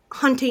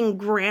 hunting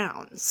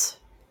grounds?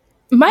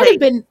 Might have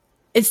been,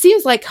 it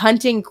seems like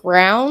hunting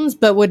grounds,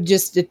 but would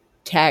just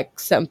attack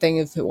something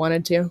if it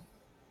wanted to.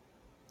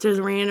 Just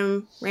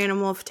random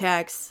wolf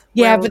attacks.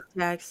 Yeah, but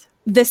attacks.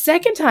 The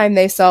second time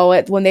they saw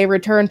it, when they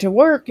returned to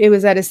work, it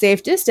was at a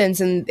safe distance,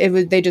 and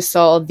they just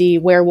saw the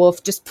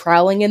werewolf just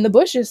prowling in the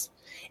bushes.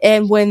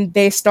 And when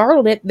they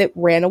startled it, it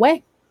ran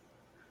away.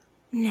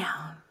 No.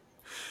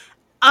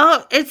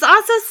 Oh, it's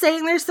also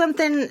saying there's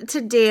something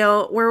to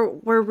do.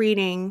 We're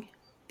reading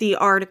the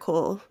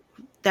article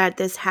that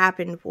this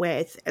happened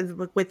with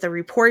the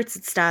reports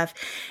and stuff,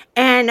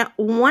 and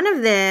one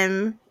of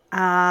them,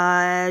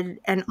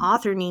 an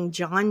author named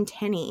John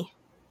Tenney,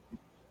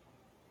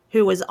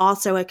 who was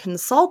also a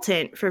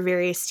consultant for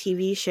various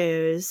TV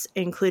shows,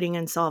 including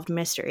Unsolved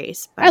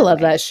Mysteries. I love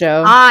that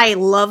show. I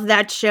love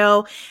that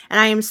show, and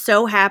I am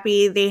so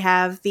happy they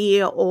have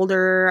the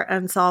older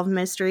Unsolved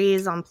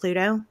Mysteries on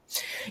Pluto.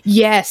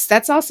 Yes,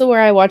 that's also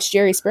where I watched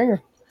Jerry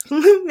Springer.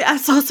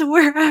 That's also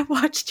where I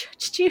watched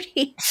Judge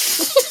Judy.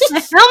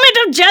 The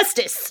Helmet of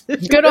Justice.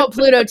 Good old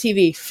Pluto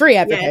TV. Free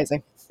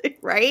advertising. Yes,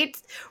 right?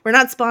 We're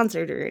not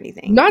sponsored or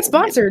anything. Not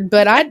sponsored,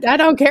 but I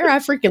don't care. I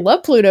freaking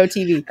love Pluto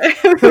TV.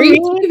 Free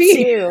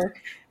TV.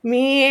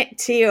 Me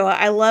too.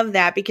 I love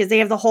that because they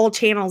have the whole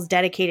channels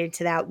dedicated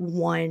to that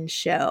one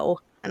show.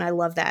 And I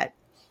love that.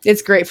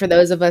 It's great for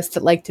those of us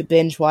that like to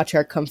binge watch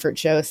our comfort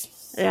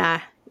shows.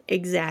 Yeah,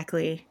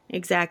 exactly.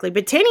 Exactly.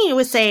 But Tenney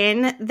was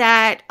saying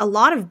that a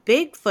lot of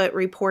Bigfoot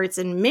reports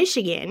in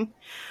Michigan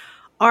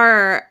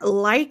are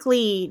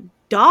likely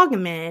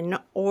dogmen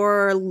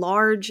or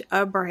large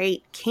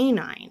upright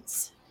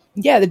canines.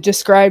 Yeah, they're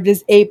described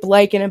as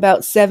ape-like and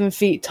about 7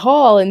 feet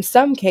tall in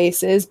some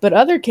cases, but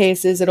other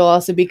cases it'll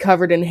also be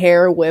covered in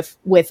hair with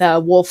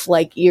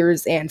wolf-like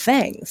ears and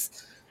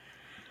fangs.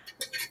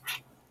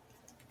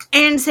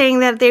 And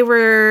saying that they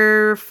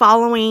were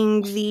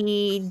following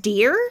the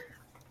deer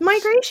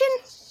migration?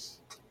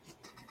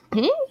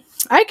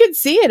 I could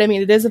see it. I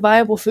mean, it is a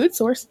viable food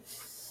source.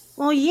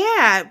 Well,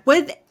 yeah.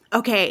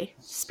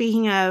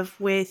 Speaking of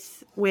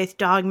with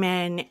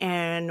dogmen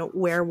and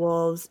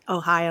werewolves,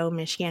 Ohio,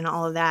 Michigan,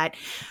 all of that,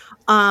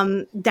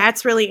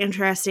 that's really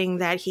interesting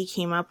that he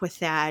came up with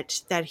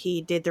that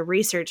he did the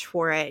research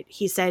for it.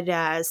 He said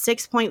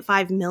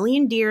 6.5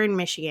 million deer in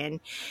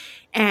Michigan,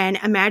 and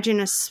imagine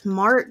a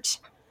smart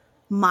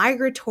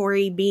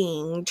migratory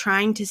being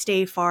trying to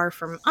stay far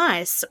from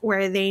us,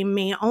 where they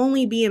may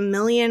only be 1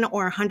 million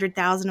or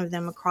 100,000 of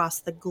them across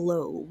the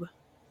globe.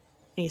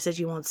 And he says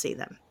you won't see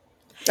them.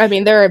 I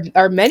mean, there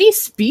are many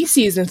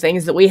species and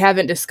things that we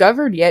haven't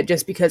discovered yet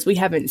just because we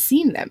haven't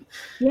seen them.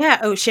 Yeah,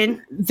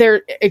 ocean.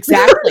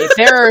 Exactly.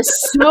 There are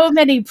so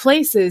many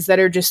places that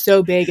are just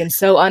so big and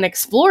so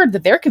unexplored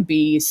that there could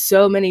be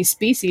so many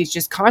species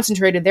just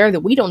concentrated there that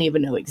we don't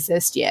even know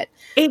exist yet.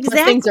 Exactly.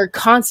 But things are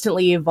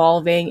constantly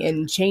evolving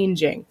and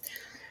changing.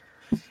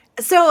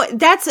 So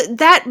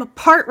that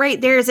part right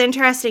there is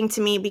interesting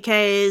to me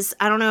because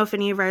I don't know if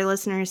any of our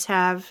listeners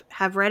have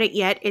read it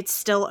yet. It's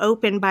still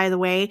open, by the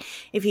way.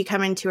 If you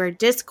come into our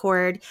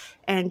Discord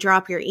and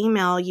drop your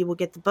email, you will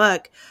get the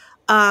book.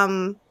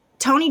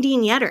 Tony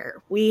Dean Yetter,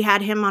 we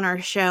had him on our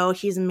show.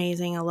 He's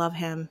amazing. I love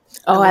him.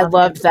 I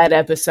loved that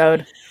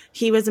episode.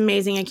 He was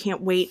amazing. I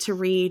can't wait to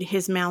read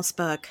his mouse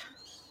book.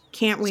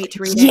 Can't wait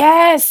to read it.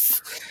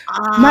 Yes!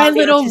 My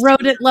little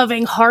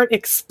rodent-loving heart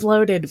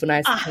exploded when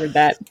I heard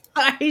that.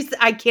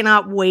 I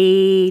cannot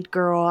wait,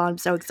 girl. I'm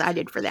so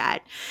excited for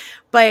that.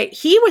 But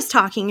he was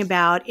talking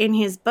about in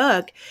his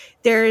book,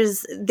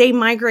 they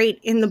migrate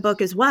in the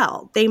book as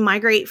well. They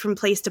migrate from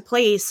place to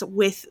place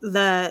with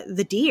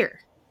the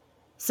deer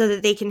so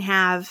that they can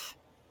have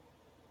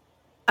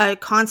a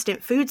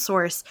constant food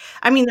source.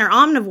 I mean, they're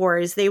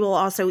omnivores. They will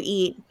also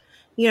eat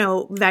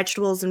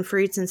vegetables and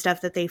fruits and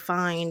stuff that they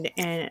find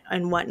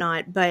and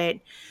whatnot. But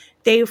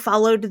they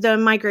followed the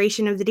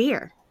migration of the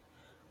deer,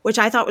 which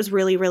I thought was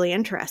really, really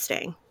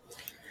interesting.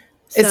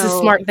 It's a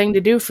smart thing to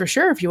do for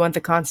sure if you want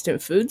the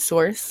constant food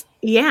source.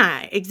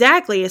 Yeah,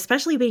 exactly.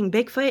 Especially being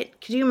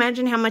Bigfoot. Could you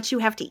imagine how much you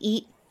have to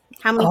eat?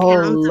 How many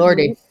pounds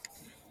Lordy.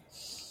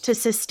 To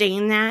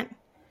sustain that?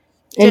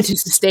 And to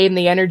sustain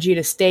the energy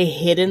to stay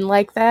hidden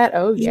like that?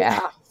 Oh, yeah.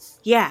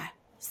 Yeah.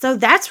 So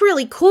that's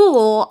really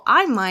cool.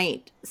 I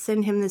might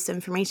send him this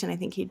information. I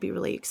think he'd be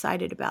really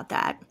excited about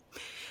that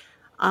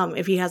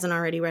if he hasn't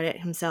already read it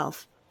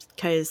himself,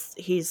 because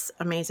he's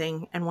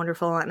amazing and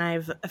wonderful, and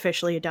I've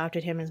officially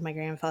adopted him as my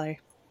grandfather.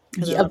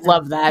 Yeah,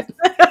 love that.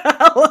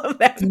 I love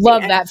that.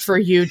 Love that for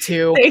you,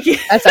 too. Thank you.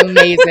 That's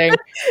amazing.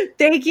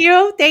 Thank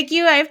you.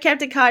 I have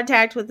kept in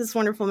contact with this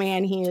wonderful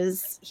man. He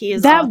is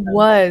That awesome.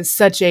 was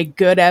such a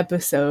good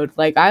episode.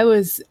 Like, I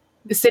was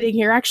sitting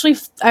here, actually,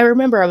 I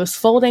remember I was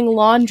folding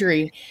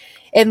laundry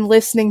and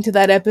listening to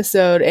that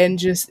episode and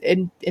just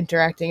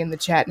interacting in the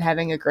chat and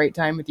having a great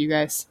time with you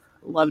guys.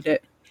 Loved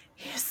it.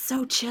 He's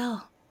so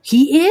chill.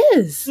 He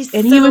is.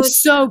 He was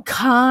so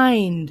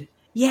kind.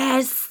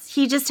 Yes.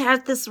 He just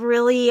has this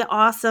really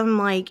awesome,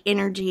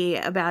 energy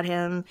about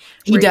him.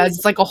 He does.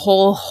 It's like a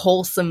whole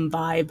wholesome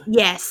vibe.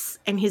 Yes.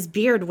 And his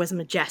beard was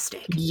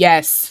majestic.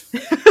 Yes.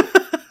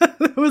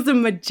 It was a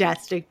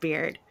majestic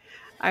beard.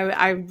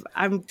 I'm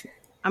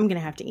going to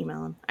have to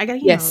email him. I got to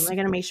email him. I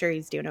got to make sure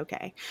he's doing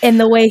okay. And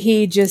the way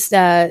he just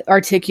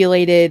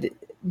articulated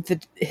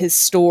his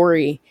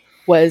story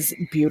was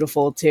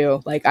beautiful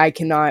too. Like, I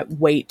cannot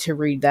wait to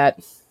read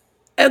that.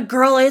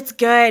 Girl, it's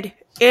good.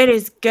 It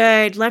is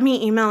good. Let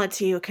me email it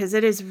to you because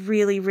it is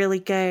really, really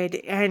good.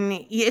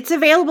 And it's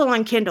available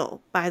on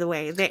Kindle, by the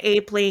way. The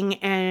Apeling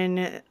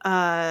and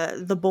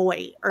The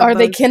Boy Are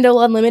they both.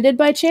 Kindle Unlimited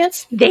by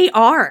chance? They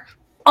are.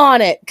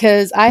 On it,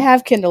 because I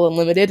have Kindle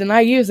Unlimited and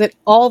I use it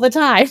all the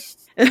time.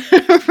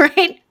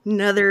 Right?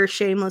 Another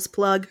shameless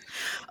plug.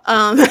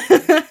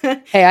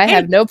 Hey, I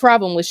have no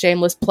problem with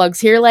shameless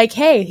plugs here. Like,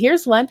 hey,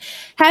 here's one.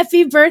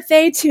 Happy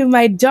birthday to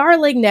my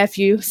darling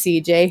nephew,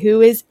 CJ, who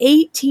is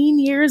 18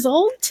 years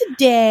old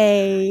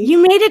today.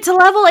 You made it to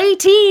level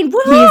 18.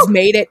 Woohoo! He's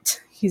made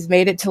it. He's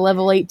made it to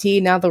level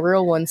 18. Now the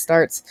real one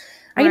starts.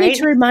 I need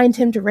to remind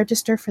him to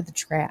register for the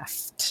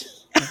draft.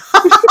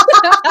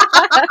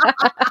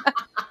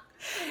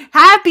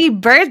 Happy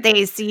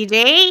birthday,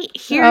 CJ.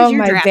 Here's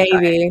your draft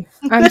baby.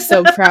 card. I'm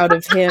so proud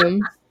of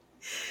him.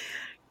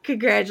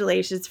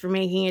 Congratulations for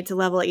making it to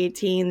level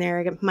 18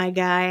 there, my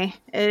guy.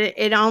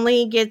 It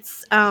only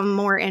gets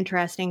more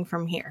interesting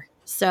from here.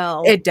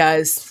 So it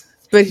does.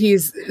 But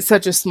he's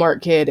such a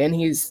smart kid, and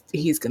he's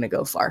going to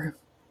go far.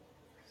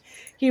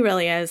 He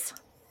really is.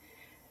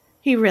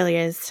 He really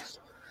is.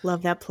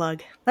 Love that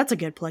plug. That's a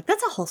good plug.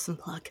 That's a wholesome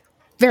plug.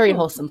 Very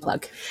wholesome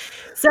plug.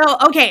 So,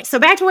 okay. So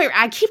back to where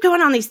I keep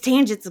going on these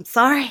tangents. I'm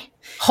sorry.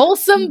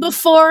 Wholesome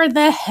before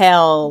the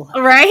hell.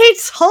 Right?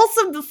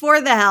 Wholesome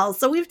before the hell.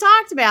 So we've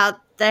talked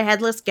about the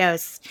Headless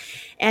Ghost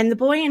and the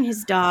boy and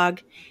his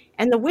dog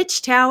and the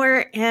Witch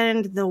Tower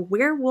and the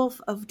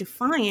Werewolf of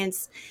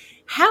Defiance.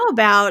 How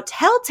about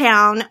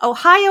Helltown,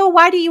 Ohio?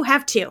 Why do you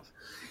have two?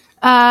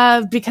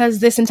 Because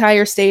this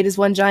entire state is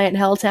one giant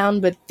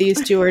helltown, but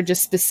these two are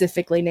just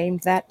specifically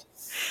named that.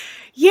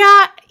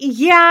 Yeah.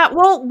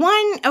 Well,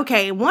 one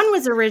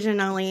was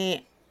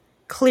originally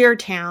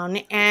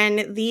Cleartown,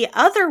 and the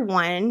other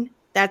one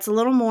that's a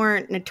little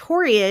more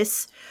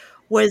notorious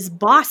was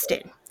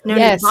Boston.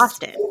 As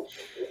Boston.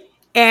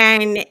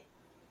 And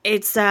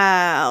it's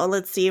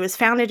let's see, it was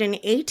founded in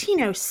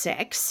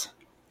 1806,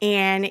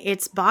 and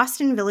its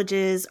Boston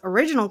Village's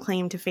original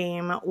claim to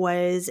fame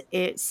was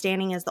it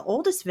standing as the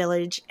oldest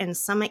village in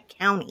Summit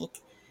County.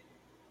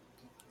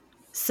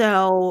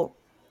 So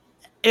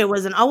it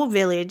was an old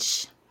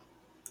village,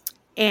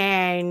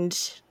 and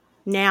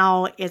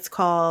now it's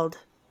called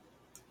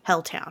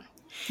Helltown.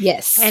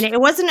 Yes. And it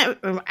wasn't,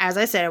 as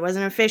I said, it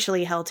wasn't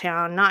officially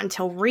Helltown, not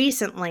until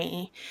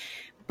recently.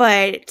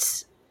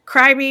 But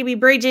crybaby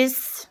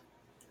bridges,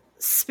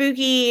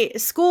 spooky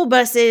school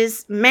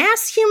buses,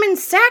 mass human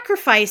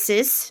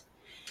sacrifices,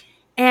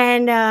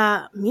 and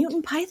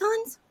mutant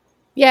pythons?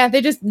 Yeah,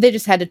 they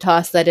just had to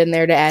toss that in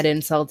there to add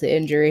insult to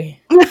injury.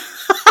 I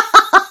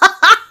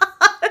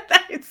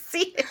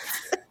see it.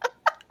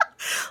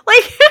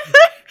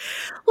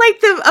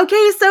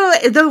 So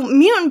the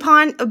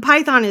mutant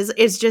python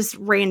is just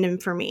random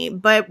for me,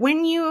 but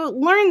when you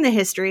learn the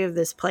history of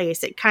this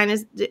place, it kind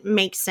of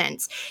makes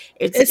sense.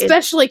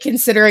 Especially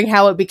considering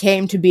how it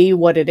became to be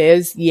what it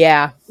is.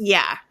 Yeah.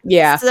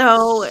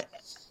 So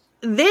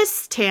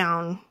this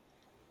town,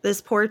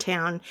 this poor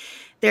town,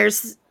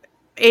 there's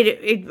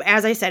it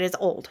as I said, it's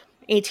old,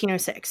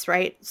 1806,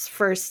 right? It's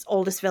first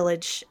oldest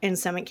village in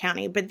Summit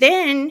County, but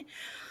then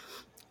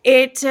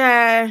it,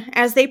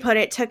 as they put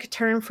it, took a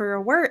turn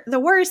for the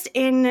worst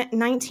in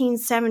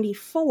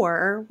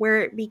 1974,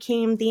 where it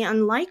became the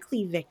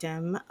unlikely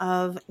victim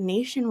of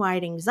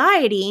nationwide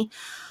anxiety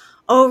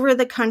over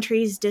the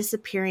country's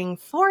disappearing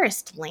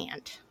forest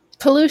land.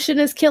 Pollution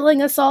is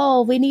killing us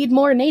all. We need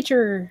more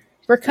nature.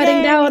 We're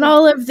cutting down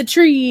all of the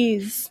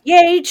trees.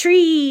 Yay,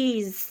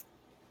 trees!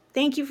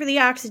 Thank you for the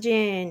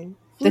oxygen.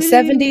 The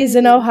 70s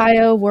in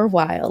Ohio were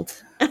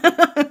wild.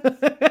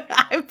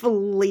 I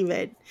believe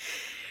it.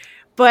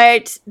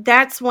 But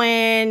that's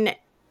when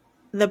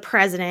the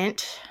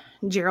president,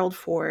 Gerald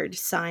Ford,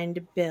 signed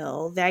a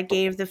bill that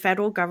gave the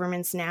federal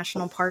government's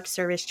National Park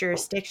Service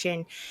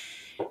jurisdiction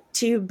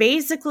to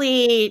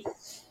basically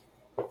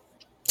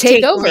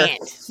take over. Land.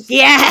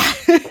 Yeah.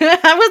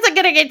 I wasn't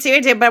going to get too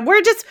into it, but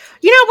we're just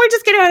going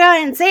to go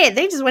ahead and say it.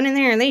 They just went in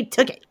there and they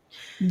took it.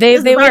 They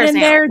went in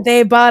there,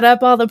 they bought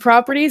up all the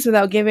properties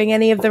without giving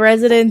any of the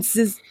residents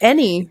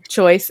any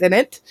choice in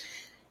it.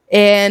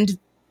 And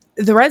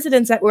the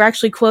residents that were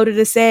actually quoted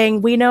as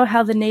saying, "We know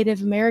how the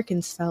Native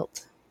Americans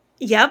felt."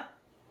 Yep,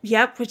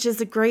 which is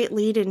a great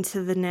lead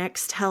into the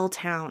next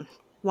Helltown.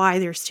 Why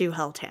there's two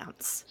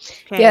Helltowns.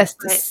 Okay, yes,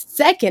 the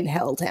second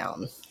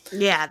Helltown.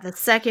 Yeah, the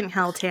second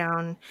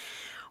Helltown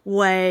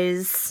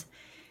was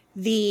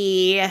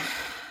I'm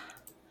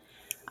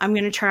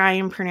going to try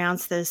and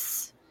pronounce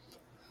this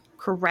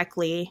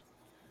correctly,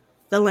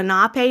 the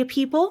Lenape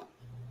people.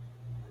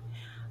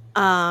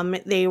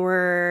 They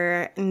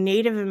were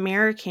Native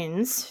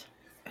Americans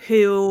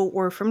who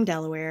were from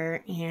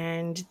Delaware,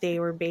 and they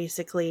were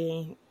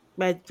basically,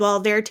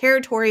 their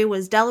territory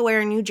was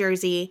Delaware, New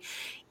Jersey,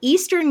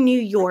 eastern New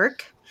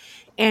York,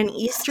 and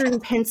eastern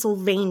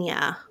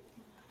Pennsylvania.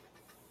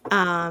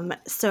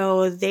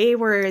 So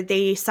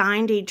they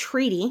signed a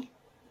treaty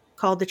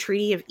called the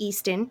Treaty of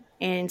Easton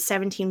in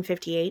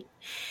 1758.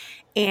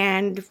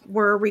 and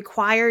were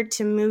required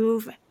to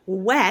move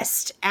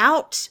west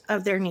out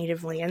of their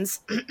native lands,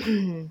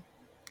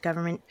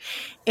 government,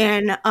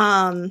 and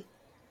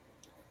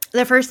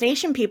the First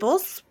Nation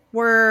peoples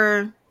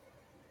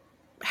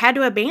had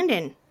to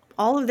abandon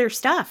all of their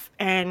stuff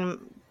and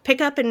pick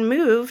up and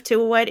move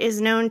to what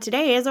is known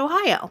today as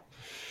Ohio.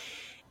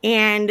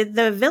 And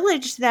the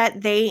village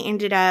that they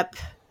ended up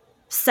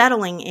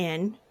settling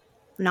in,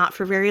 not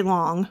for very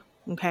long,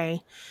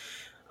 okay,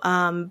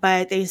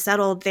 but they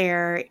settled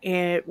there.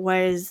 It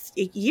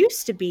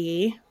used to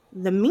be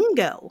the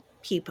Mingo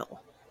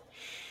people.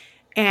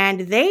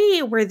 And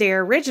they were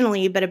there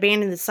originally, but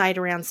abandoned the site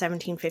around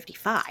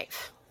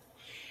 1755.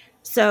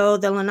 So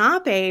the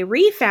Lenape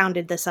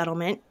refounded the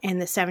settlement in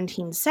the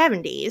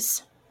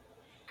 1770s.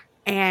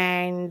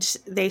 And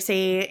they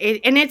say,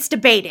 and it's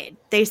debated.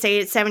 They say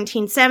it's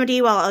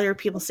 1770, while other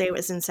people say it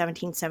was in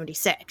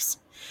 1776.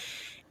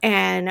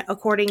 And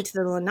according to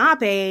the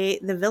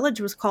Lenape, the village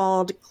was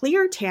called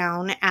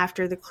Cleartown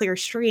after the Clear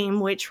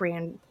Stream, which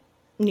ran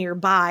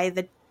nearby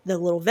the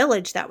little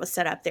village that was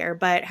set up there.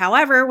 But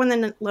however, when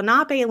the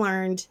Lenape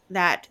learned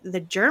that the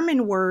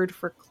German word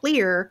for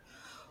clear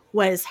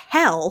was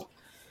hell,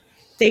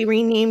 they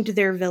renamed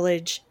their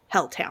village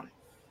Helltown.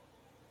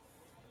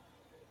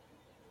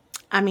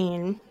 I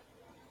mean,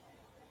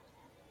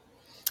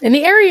 and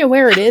the area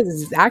where it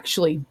is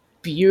actually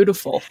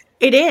beautiful.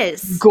 It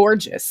is.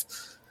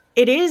 Gorgeous.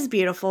 It is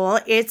beautiful.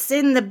 It's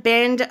in the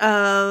bend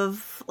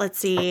of,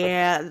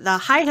 the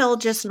high hill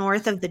just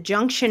north of the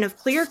junction of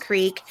Clear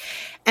Creek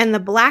and the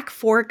Black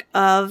Fork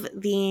of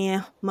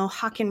the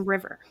Mohican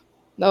River.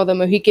 Oh, the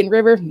Mohican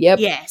River? Yep.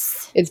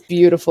 Yes. It's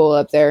beautiful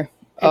up there.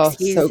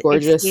 So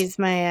gorgeous. Excuse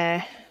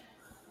my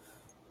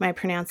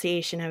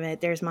pronunciation of it.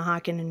 There's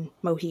Mohican and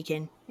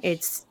Mohican.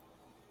 It's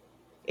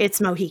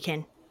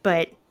Mohican,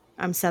 but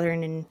I'm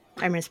Southern and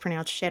I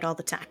mispronounce shit all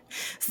the time.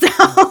 So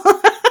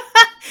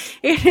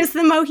it is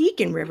the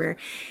Mohican River.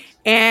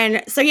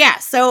 And so,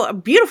 so a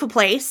beautiful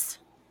place,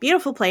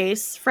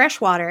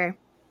 fresh water.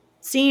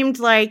 Seemed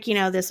like,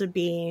 this would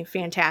be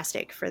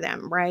fantastic for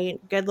them,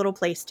 right? Good little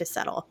place to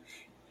settle.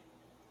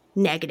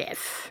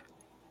 Negative.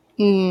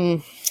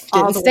 Didn't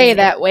stay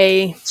that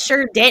way.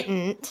 Sure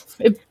didn't.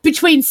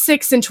 Between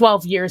 6 and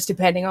 12 years,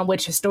 depending on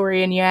which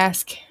historian you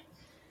ask.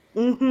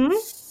 Mm-hmm.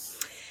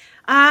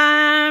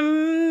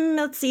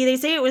 Let's see. They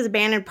say it was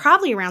abandoned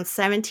probably around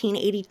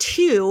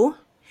 1782.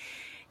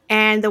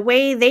 And the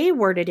way they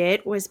worded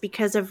it was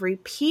because of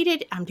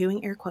repeated, I'm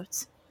doing air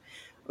quotes,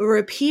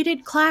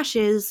 repeated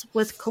clashes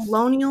with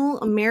colonial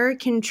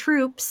American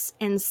troops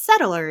and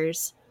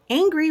settlers,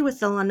 angry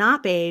with the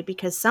Lenape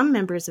because some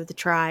members of the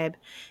tribe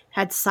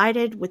had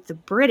sided with the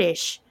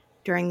British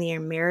during the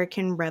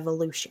American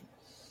Revolution.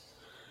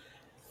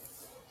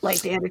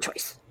 Like they had a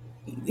choice.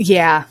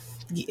 Yeah.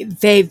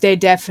 They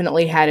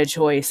definitely had a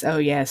choice. Oh,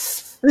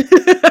 yes.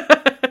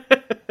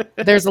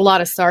 There's a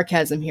lot of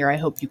sarcasm here. I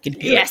hope you can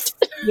hear it.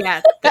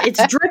 Yeah.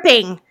 It's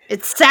dripping.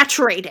 It's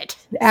saturated.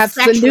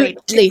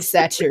 Absolutely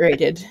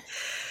saturated.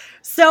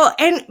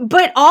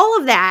 But all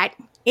of that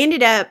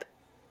ended up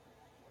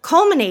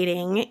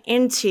culminating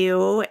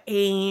into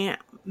a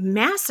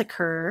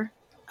massacre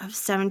of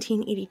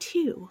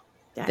 1782.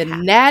 The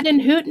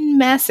Gnadenhutten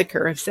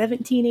Massacre of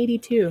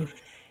 1782.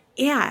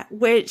 Yeah,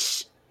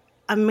 which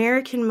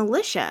American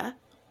militia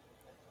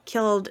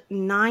killed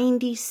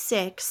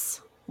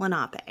 96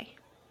 Lenape.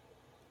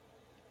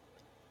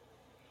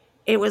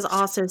 It was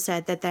also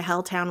said that the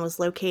Helltown was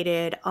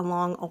located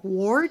along a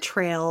war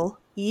trail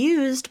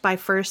used by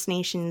First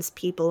Nations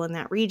people in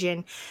that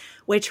region,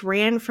 which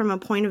ran from a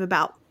point of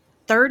about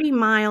 30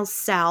 miles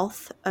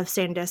south of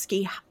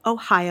Sandusky,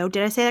 Ohio.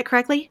 Did I say that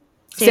correctly?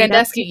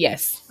 Sandusky,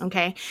 yes.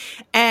 Okay.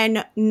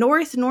 And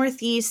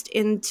northeast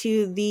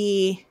into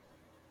the...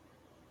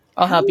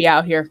 I'll help you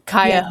out here.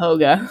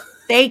 Cuyahoga. Yeah.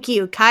 Thank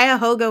you.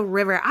 Cuyahoga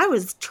River. I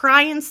was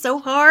trying so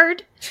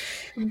hard.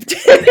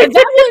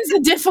 That one's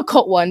a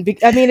difficult one.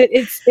 I mean,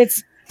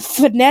 it's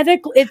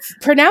phonetic. It's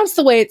pronounced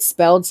the way it's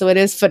spelled, so it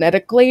is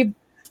phonetically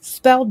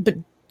spelled, but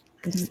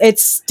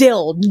it's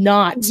still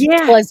not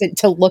pleasant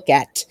to look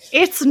at.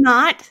 It's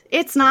not.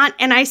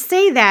 And I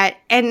say that,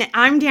 and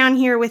I'm down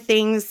here with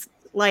things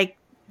like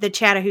the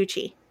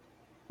Chattahoochee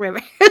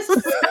River.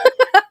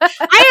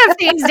 I have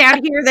things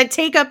down here that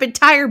take up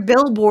entire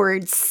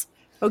billboards.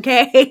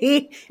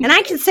 Okay. And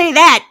I can say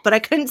that, but I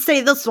couldn't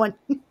say this one.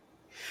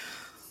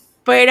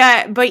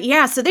 But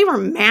yeah, so they were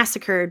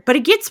massacred, but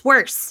it gets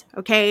worse.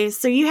 Okay.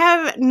 So you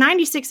have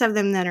 96 of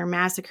them that are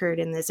massacred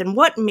in this. And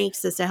what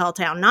makes this a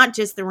helltown? Not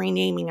just the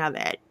renaming of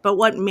it, but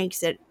what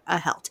makes it a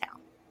helltown?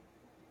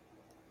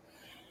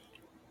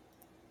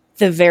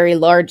 The very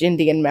large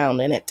Indian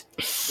mound in it.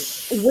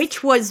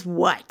 Which was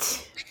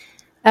what?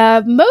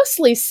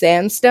 Mostly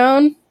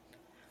sandstone.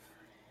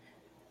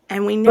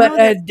 And we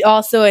know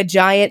also a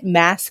giant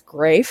mass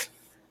grave.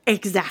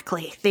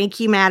 Exactly. Thank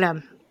you,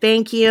 madam.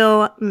 Thank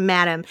you,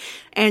 madam.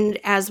 And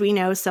as we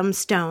know, some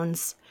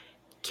stones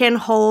can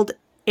hold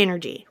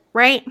energy,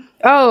 right?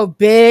 Oh,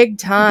 big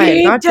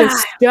time. Not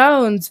just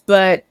stones,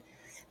 but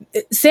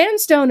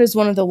Sandstone is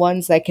one of the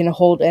ones that can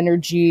hold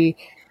energy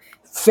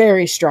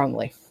very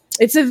strongly.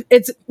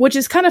 It's which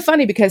is kind of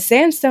funny because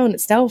sandstone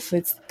itself,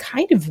 it's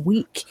kind of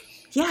weak.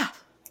 Yeah.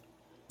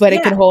 But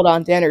it can hold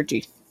on to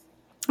energy.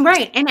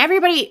 Right. And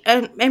everybody,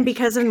 and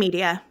because of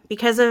media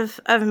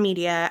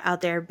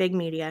out there, big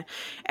media,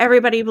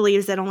 everybody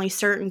believes that only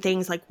certain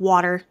things like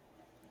water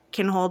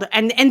can hold.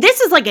 And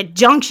this is like a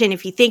junction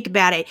if you think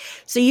about it.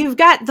 So you've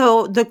got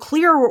the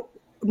clear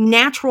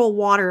natural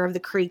water of the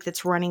creek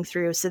that's running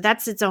through. So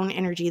that's its own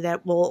energy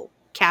that will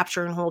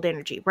capture and hold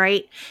energy,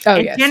 right? Oh,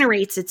 it yes.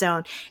 generates its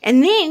own.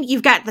 And then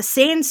you've got the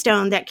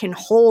sandstone that can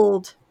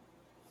hold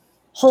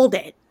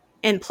it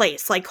in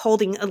place, like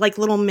holding like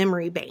little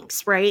memory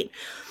banks, right?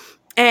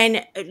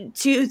 And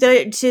to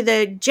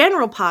the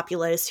general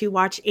populace who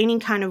watch any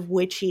kind of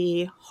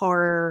witchy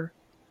horror,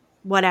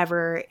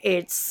 whatever,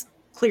 it's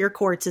clear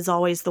quartz is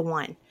always the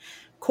one.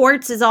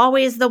 Quartz is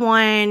always the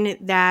one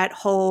that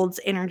holds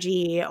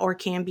energy or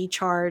can be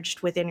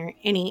charged with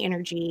any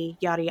energy,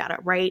 yada, yada,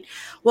 right?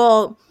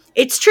 Well,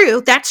 it's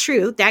true. That's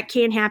true. That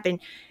can happen.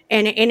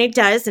 And it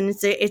does. And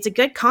it's a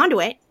good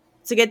conduit.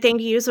 It's a good thing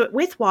to use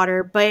with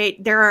water. But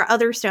there are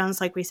other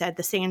stones, like we said,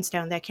 the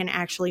sandstone, that can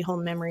actually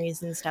hold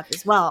memories and stuff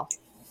as well.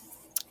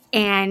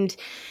 And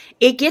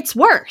it gets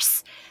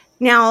worse.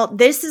 Now,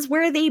 this is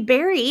where they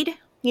buried,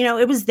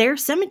 it was their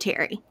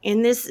cemetery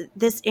in this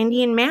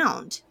Indian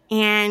mound.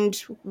 And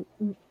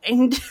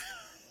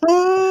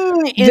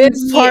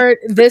this part,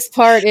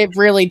 it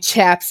really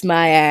chaps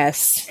my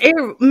ass.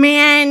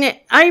 Man,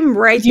 I'm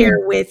right there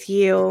with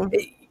you.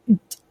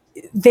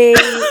 They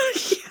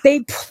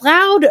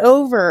plowed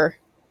over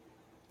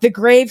the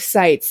grave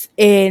sites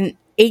in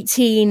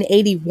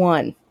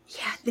 1881.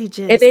 Yeah, they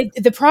did.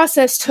 The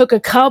process took a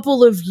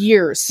couple of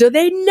years. So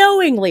they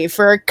knowingly,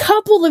 for a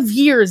couple of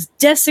years,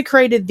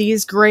 desecrated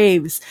these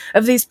graves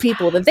of these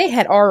people that they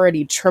had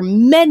already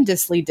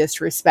tremendously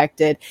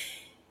disrespected.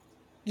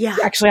 Yeah.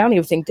 Actually, I don't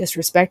even think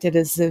disrespected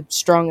is a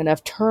strong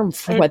enough term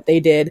for what they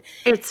did.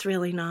 It's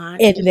really not.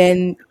 And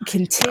then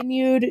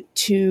continued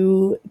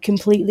to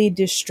completely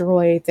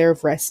destroy their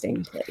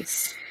resting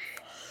place.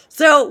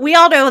 So we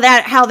all know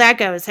how that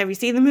goes. Have you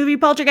seen the movie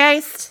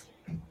Poltergeist?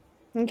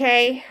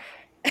 Okay.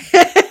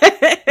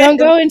 Don't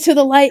go into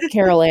the light,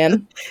 Carol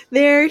Ann.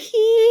 They're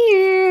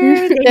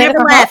here. They never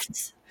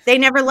left. They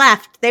never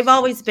left. They've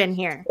always been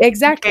here.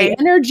 Exactly. Okay?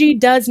 Energy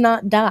does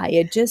not die.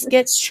 It just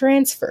gets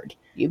transferred.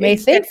 You may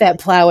think that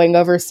plowing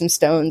over some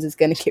stones is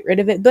going to get rid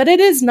of it, but it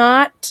is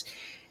not.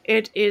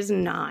 It is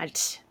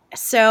not.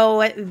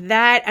 So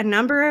that a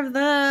number of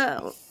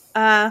the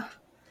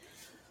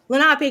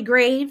Lenape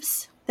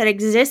graves that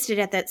existed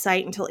at that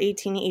site until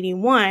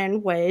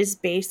 1881 was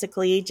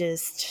basically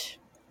just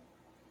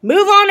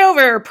move on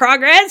over,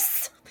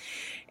 progress.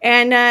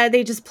 And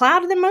they just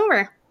plowed them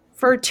over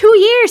for 2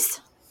 years.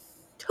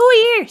 2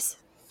 years.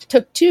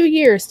 Took 2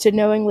 years to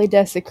knowingly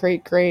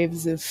desecrate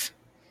graves of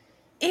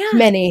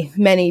many,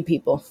 many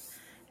people.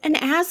 And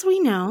as we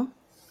know,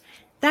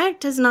 that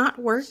does not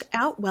work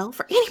out well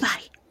for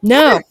anybody.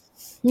 No. Ever.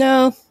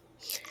 No.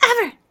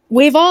 Ever.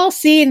 We've all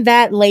seen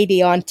that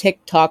lady on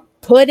TikTok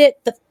put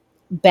it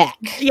back.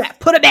 Yeah,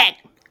 put it back.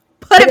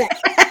 Put it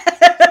back.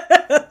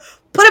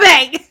 Put it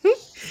back.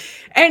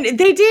 And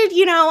they did,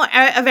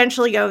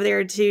 eventually go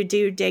there to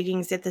do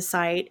diggings at the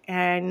site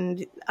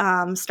and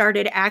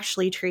started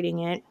actually treating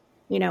it,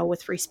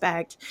 with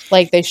respect.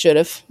 Like they should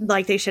have.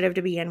 Like they should have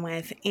to begin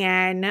with.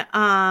 And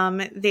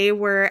they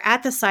were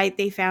at the site.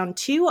 They found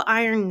 2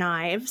 iron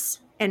knives,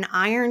 an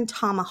iron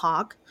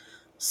tomahawk,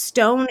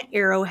 stone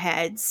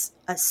arrowheads,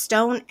 a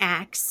stone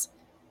axe,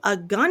 a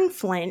gun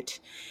flint,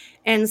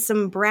 and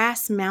some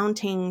brass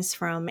mountings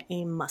from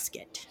a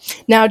musket.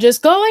 Now,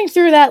 just going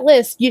through that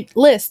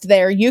list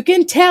there, you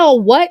can tell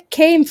what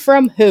came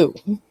from who.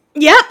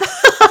 Yep.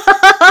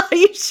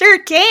 You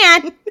sure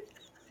can.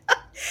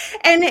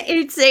 And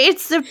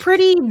it's a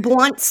pretty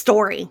blunt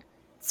story.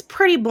 It's a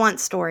pretty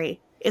blunt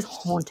story. It's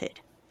haunted.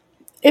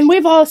 And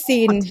we've all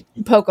seen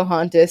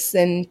Pocahontas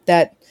and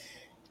that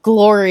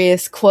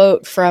glorious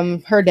quote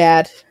from her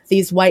dad,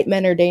 "These white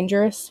men are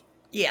dangerous."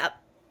 Yep.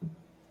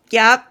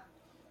 Yep.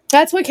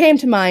 That's what came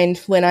to mind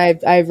when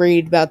I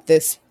read about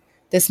this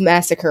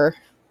massacre.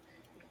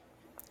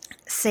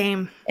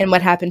 Same. And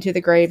what happened to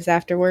the graves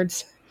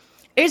afterwards.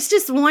 It's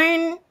just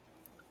one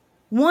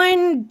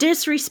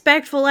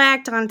disrespectful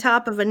act on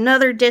top of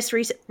another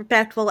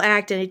disrespectful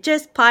act, and it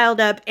just piled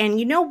up. And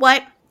you know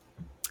what?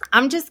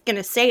 I'm just going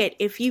to say it.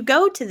 If you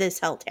go to this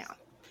hell town,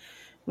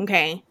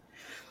 okay,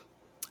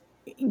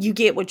 you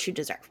get what you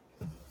deserve.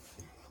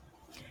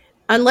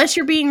 Unless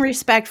you're being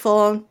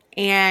respectful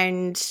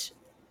and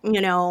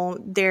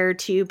there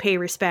to pay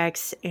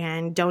respects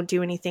and don't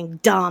do anything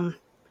dumb,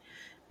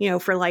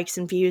 for likes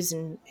and views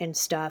and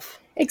stuff.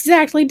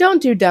 Exactly.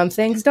 Don't do dumb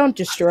things. Don't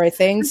destroy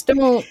things.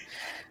 Don't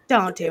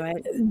do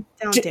it.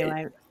 Don't do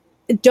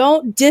it.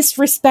 Don't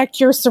disrespect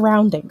your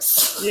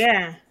surroundings.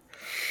 Yeah.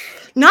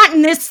 Not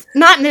in this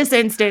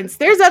instance.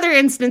 There's other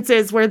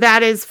instances where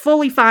that is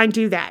fully fine.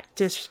 Do that.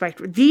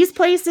 Disrespect. These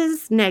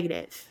places,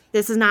 negative.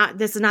 This is not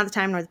the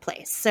time nor the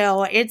place.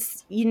 So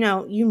it's,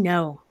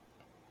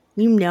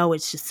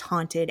 it's just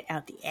haunted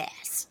out the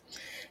ass.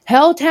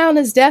 Helltown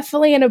is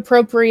definitely an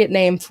appropriate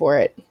name for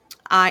it.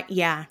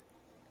 Yeah.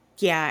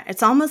 Yeah.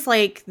 It's almost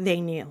like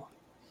they knew.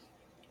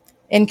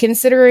 And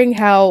considering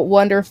how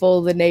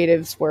wonderful the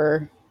natives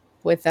were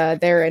with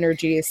their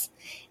energies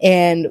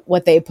and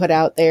what they put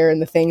out there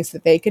and the things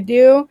that they could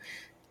do,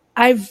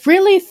 I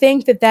really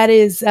think that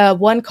is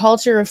one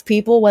culture of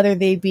people, whether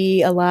they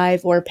be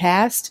alive or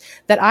past,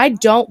 that I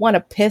don't want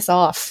to piss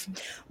off.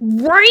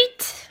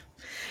 Right?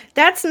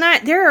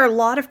 There are a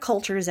lot of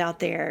cultures out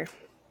there.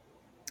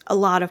 A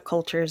lot of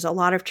cultures, a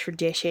lot of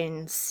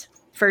traditions.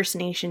 First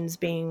Nations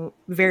being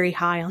very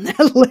high on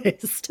that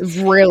list.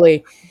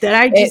 Really. That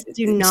I just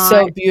do not.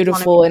 So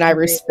beautiful and I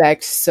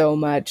respect so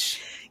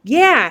much.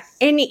 Yeah.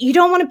 And you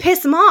don't want to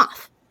piss them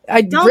off.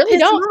 Don't really piss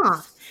don't. them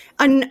off.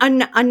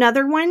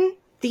 Another one,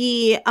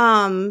 the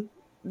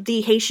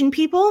Haitian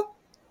people.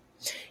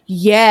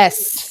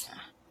 Yes.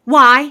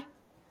 Why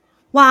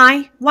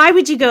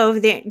would you go over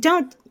there?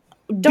 Don't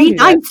be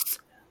nice. That.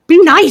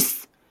 Be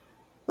nice.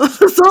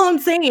 That's all I'm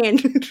saying.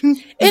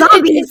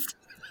 Zombies.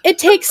 It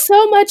takes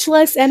so much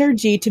less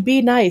energy to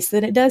be nice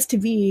than it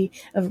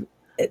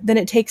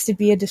takes to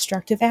be a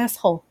destructive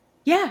asshole.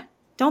 Yeah.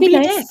 Don't be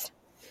nice. A dick.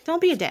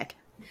 Don't be a dick.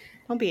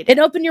 Don't be a dick. And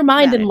open your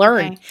mind and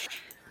learn. Okay?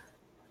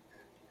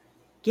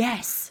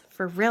 Yes.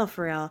 For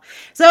real.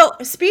 So,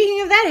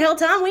 speaking of that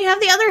Helltown, we have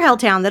the other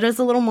Helltown that is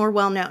a little more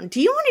well-known. Do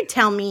you want to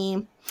tell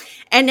me,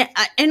 and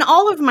in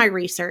all of my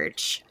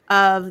research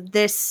of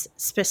this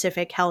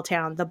specific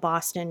Helltown, the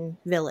Boston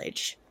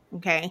Village,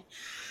 okay,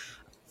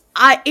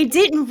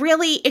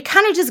 it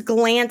kind of just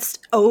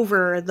glanced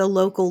over the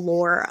local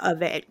lore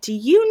of it. Do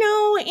you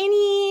know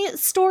any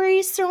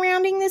stories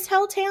surrounding this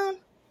Helltown?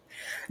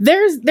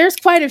 There's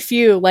quite a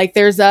few. Like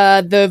there's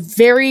the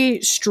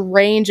very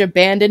strange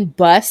abandoned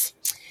bus.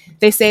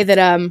 They say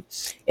that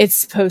it's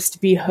supposed to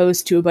be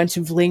host to a bunch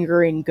of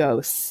lingering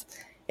ghosts,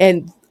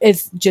 and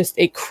it's just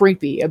a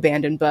creepy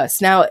abandoned bus.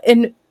 Now,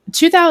 in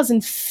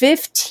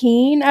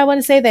 2015, I want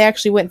to say, they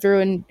actually went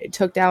through and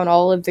took down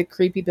all of the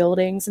creepy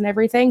buildings and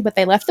everything, but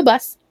they left the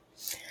bus.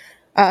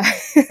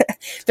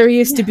 There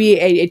used to be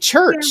a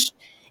church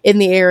in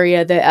the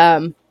area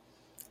that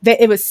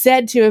it was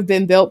said to have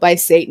been built by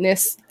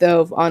Satanists,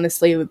 though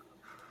honestly,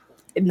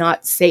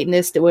 not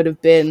Satanist. It would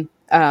have been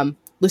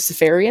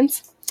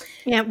Luciferians.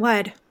 Yeah, it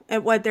would.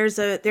 There's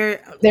a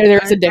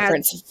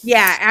difference.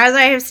 As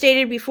I have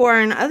stated before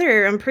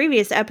in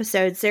previous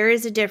episodes, there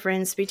is a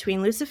difference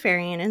between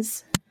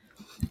Luciferianism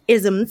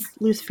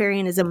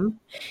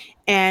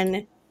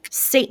and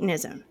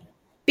Satanism.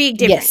 Big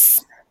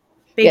difference.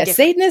 Yes. Difference.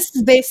 Satanist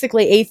is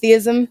basically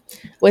atheism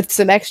with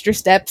some extra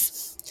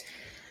steps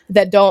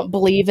that don't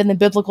believe in the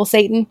biblical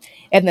Satan,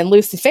 and then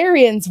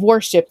Luciferians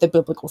worship the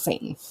biblical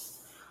Satan.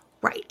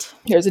 Right.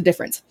 There's a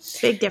difference.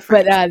 Big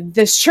difference. But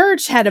this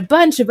church had a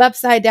bunch of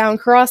upside down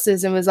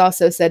crosses and was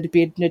also said to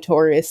be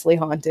notoriously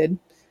haunted.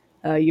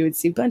 You would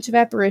see a bunch of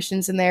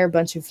apparitions in there, a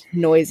bunch of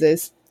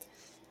noises.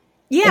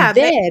 Yeah,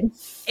 then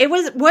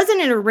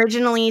wasn't it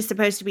originally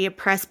supposed to be a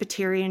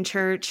Presbyterian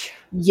church?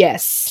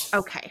 Yes.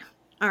 Okay.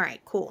 All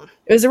right, cool.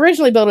 It was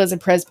originally built as a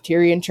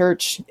Presbyterian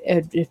church.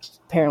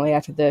 Apparently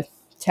after the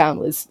town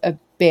was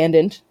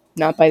abandoned,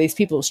 not by these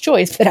people's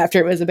choice, but after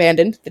it was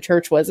abandoned, the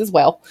church was as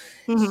well.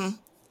 Mm-hmm.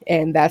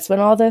 And that's when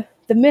all the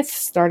myths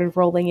started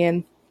rolling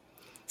in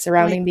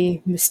surrounding the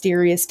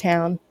mysterious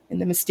town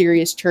and the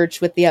mysterious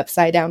church with the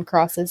upside down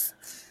crosses.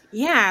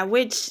 Yeah,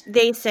 which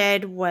they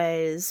said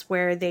was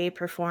where they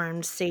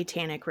performed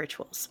satanic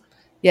rituals.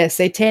 Yes,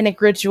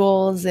 satanic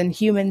rituals and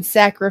human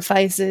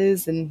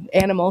sacrifices and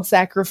animal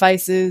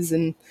sacrifices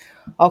and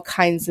all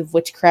kinds of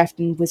witchcraft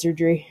and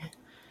wizardry.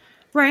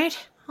 Right.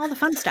 All the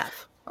fun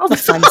stuff. All the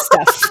fun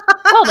stuff.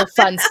 All the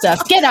fun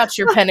stuff. Get out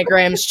your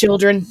pentagrams,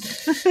 children.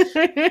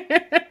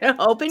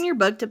 Open your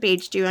book to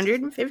page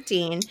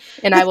 215.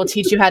 And I will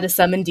teach you how to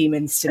summon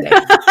demons today.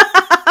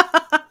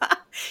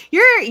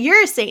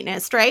 You're a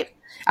Satanist, right?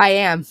 I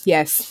am.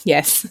 Yes.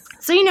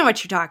 So you know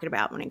what you're talking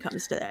about when it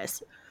comes to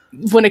this.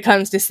 When it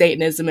comes to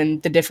Satanism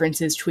and the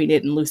differences between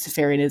it and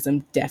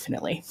Luciferianism,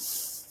 definitely.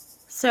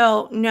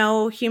 So,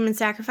 no human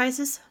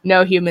sacrifices?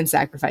 No human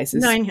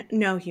sacrifices.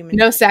 No human.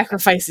 No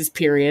sacrifices,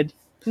 period.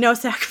 No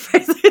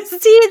sacrifices.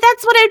 See,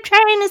 that's what I'm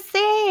trying to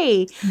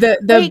say.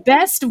 The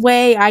best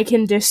way I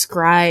can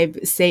describe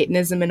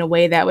Satanism in a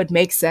way that would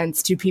make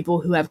sense to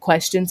people who have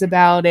questions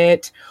about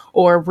it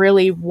or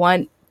really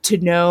want to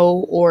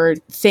know or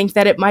think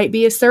that it might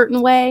be a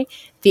certain way,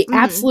 the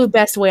absolute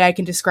best way I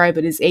can describe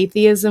it is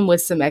atheism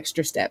with some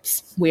extra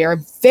steps. We are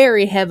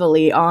very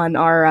heavily on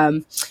our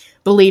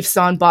beliefs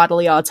on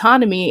bodily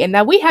autonomy and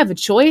that we have a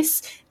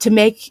choice to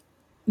make,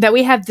 that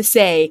we have the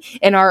say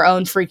in our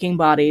own freaking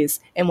bodies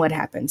and what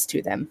happens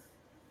to them.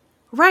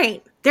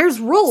 Right. There's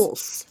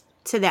rules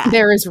to that.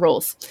 There is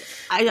rules.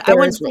 I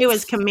wouldn't say it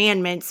was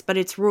commandments, but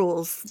it's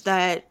rules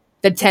that...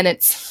 The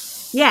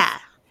tenets. Yeah.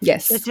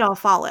 Yes. That y'all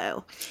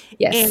follow.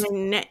 Yes.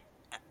 And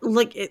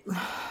look,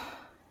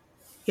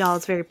 y'all,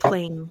 it's very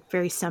plain,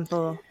 very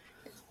simple.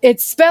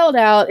 It's spelled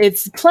out.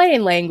 It's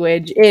plain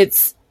language.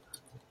 It's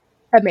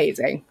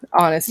amazing.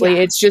 Honestly,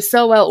 it's just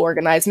so well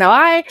organized. Now,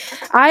 I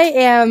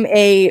am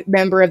a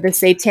member of the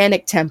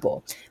Satanic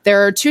Temple.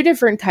 There are two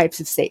different types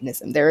of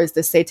Satanism. There is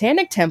the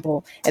Satanic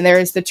Temple, and there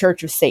is the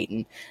Church of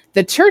Satan.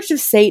 The Church of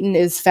Satan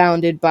is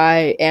founded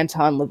by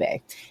Anton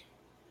LaVey.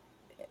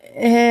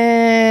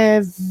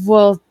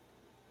 Well,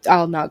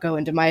 I'll not go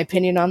into my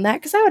opinion on that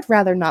because I would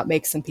rather not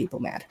make some people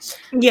mad.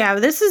 Yeah,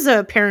 this is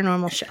a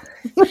paranormal show.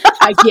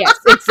 Yes,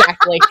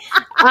 exactly.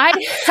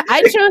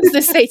 I chose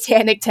the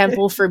Satanic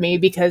Temple for me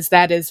because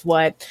that is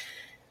what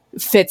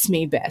fits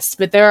me best.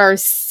 But there are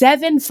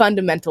 7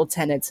 fundamental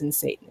tenets in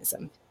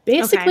Satanism.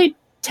 Basically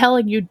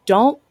telling you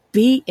don't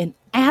be an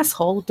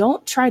asshole,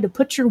 don't try to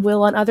put your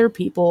will on other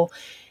people,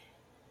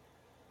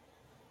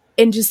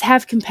 and just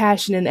have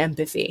compassion and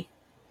empathy.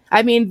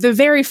 I mean, the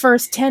very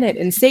first tenet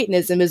in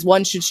Satanism is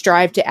one should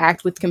strive to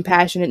act with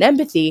compassion and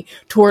empathy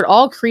toward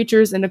all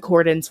creatures in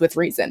accordance with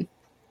reason.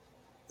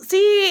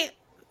 See,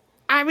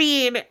 I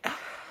mean,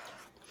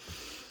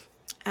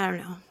 I don't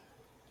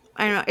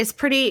know. It's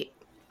pretty,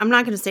 I'm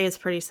not going to say it's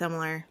pretty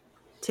similar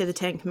to the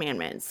 10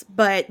 Commandments,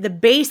 but the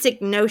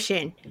basic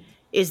notion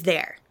is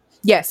there.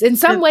 Yes, in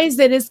some ways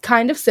it is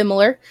kind of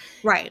similar.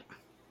 Right.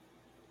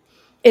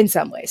 In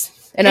some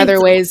ways. In other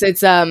ways,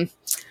 it's a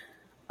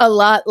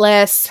lot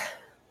less...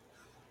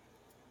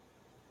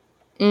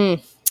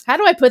 How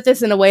do I put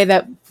this in a way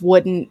that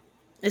wouldn't...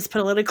 It's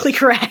politically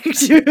correct.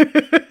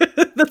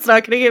 That's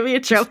not going to get me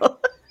in trouble.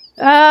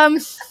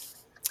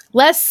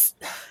 Less...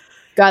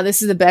 God,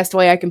 this is the best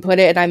way I can put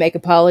it, and I make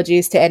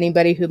apologies to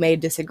anybody who may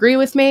disagree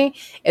with me,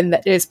 and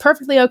that it is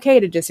perfectly okay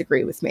to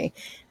disagree with me.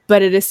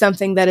 But it is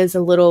something that is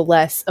a little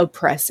less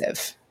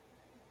oppressive.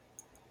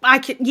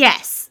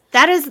 Yes.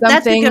 That's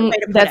a good way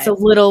to put that's it. A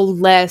little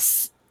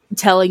less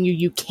telling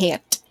you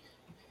can't.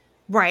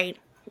 Right.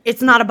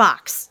 It's not a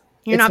box.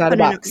 You're not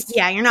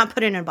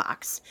putting in a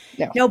box.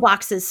 No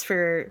boxes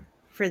for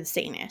the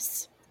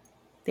Satanists.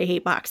 They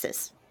hate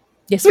boxes.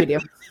 Yes, we do.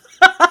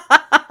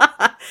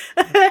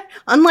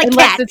 Unlike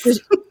cats.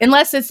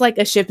 Unless it's like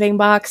a shipping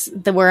box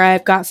where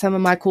I've got some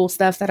of my cool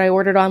stuff that I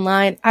ordered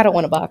online. I don't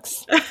want a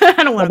box.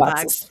 I don't want a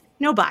box.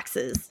 No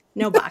boxes.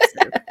 No boxes.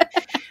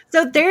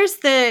 So there's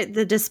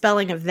the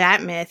dispelling of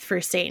that myth for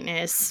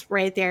Satanists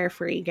right there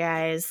for you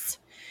guys.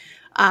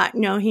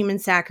 No human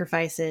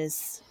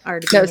sacrifices are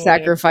to be made.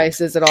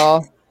 Sacrifices at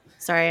all.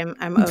 Sorry,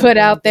 I'm put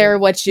out there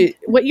what you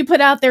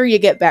put out there, you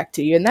get back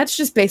to you, and that's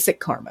just basic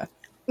karma.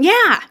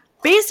 Yeah,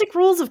 basic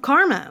rules of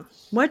karma.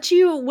 What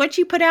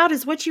you put out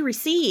is what you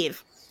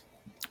receive.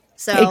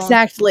 So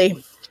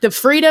exactly, the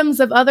freedoms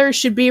of others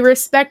should be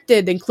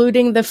respected,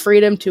 including the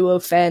freedom to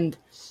offend.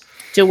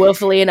 To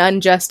willfully and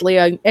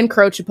unjustly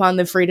encroach upon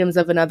the freedoms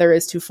of another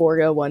is to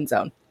forego one's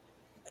own.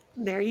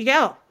 There you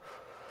go.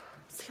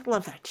 I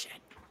love that shit.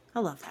 I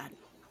love that.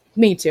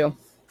 Me too.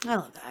 I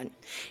love that.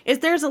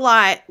 There's a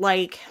lot,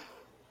 like,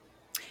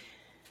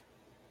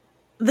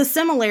 the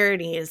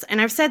similarities,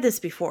 and I've said this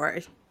before,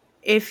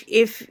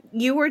 if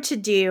you were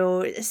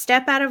to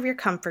step out of your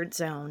comfort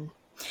zone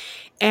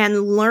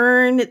and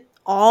learn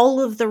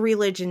all of the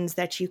religions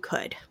that you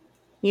could,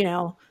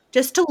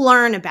 just to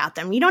learn about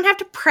them. You don't have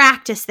to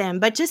practice them,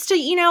 but just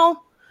to,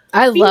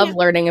 I love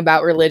learning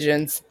about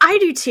religions. I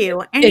do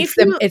too. And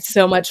it's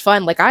so much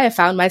fun. Like, I have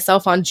found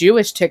myself on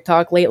Jewish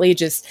TikTok lately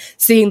just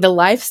seeing the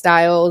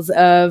lifestyles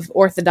of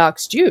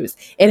Orthodox Jews.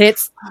 And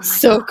it's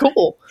so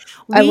cool.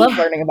 I love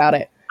learning about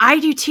it. I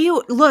do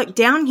too. Look,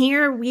 down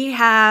here we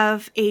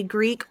have a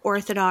Greek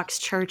Orthodox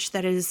church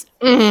that is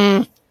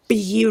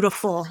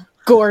beautiful.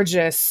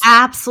 Gorgeous.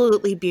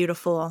 Absolutely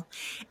beautiful.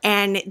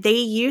 And they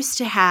used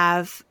to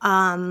have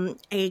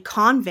a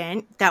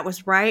convent that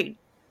was right.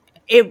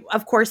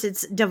 Of course,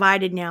 it's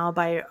divided now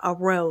by a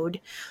road,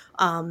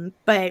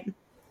 but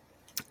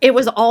it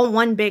was all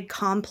one big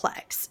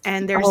complex.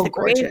 And there's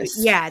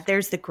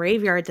there's the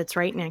graveyard that's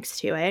right next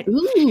to it.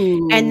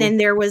 Ooh. And then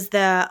there was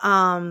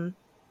the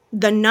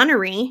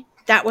nunnery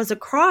that was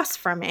across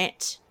from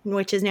it,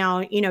 which is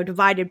now,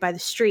 divided by the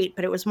street,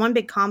 but it was one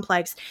big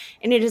complex,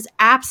 and it is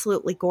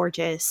absolutely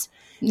gorgeous.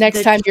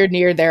 Next time you're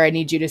near there, I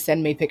need you to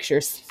send me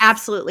pictures.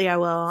 Absolutely, I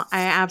will.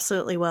 I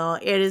absolutely will.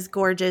 It is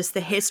gorgeous.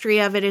 The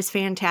history of it is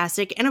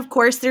fantastic. And of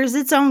course, there's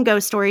its own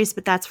ghost stories,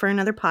 but that's for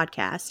another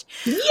podcast.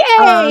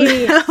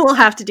 Yay! We'll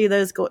have to do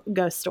those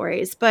ghost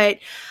stories. But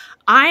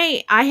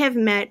I have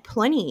met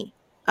plenty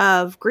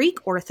of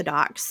Greek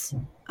Orthodox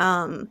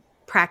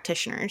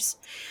practitioners.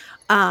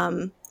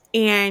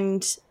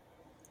 And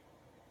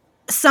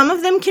some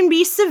of them can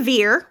be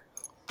severe.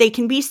 They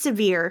can be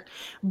severe,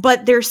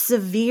 but they're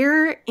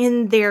severe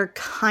in their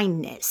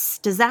kindness.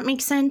 Does that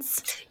make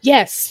sense?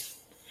 Yes.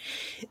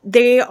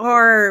 They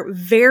are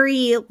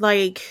very,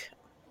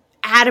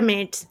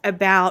 adamant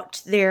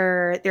about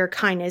their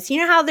kindness. You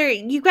know how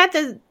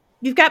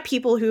you've got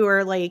people who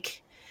are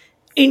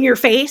in your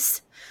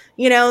face.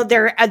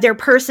 Their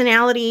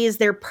personalities,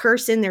 their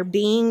person, their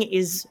being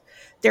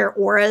their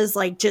aura is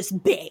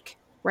just big.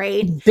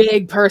 right?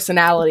 Big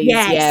personalities.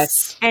 Yes.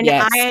 Yes. And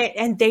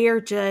Yes. they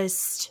are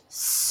just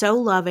so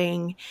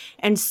loving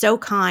and so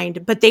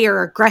kind, but they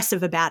are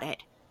aggressive about it.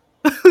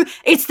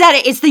 It's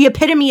the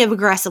epitome of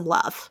aggressive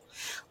love.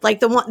 Like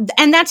the one,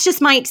 and that's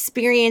just my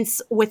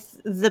experience with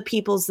the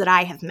peoples that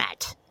I have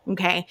met.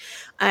 Okay.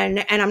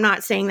 And I'm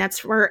not saying that's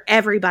for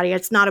everybody.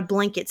 It's not a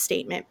blanket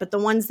statement, but the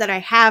ones that I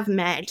have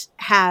met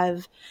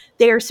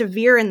they are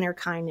severe in their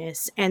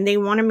kindness, and they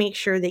want to make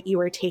sure that you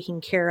are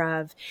taken care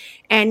of,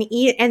 and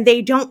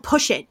they don't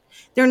push it.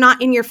 They're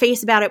not in your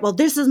face about it. Well,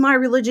 this is my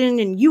religion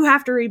and you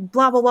have to read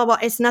blah, blah, blah, blah.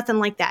 It's nothing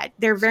like that.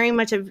 They're very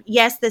much of,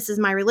 yes, this is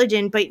my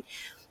religion, but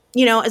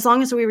as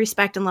long as we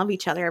respect and love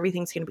each other,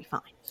 everything's going to be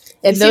fine.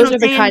 And those are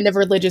the kind of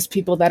religious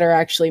people that are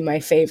actually my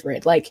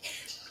favorite. Like,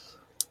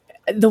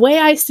 the way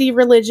I see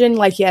religion,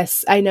 like,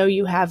 yes, I know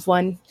you have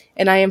one,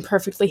 and I am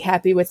perfectly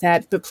happy with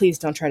that, but please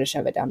don't try to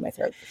shove it down my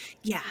throat.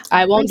 Yeah.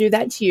 I won't do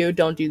that to you.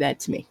 Don't do that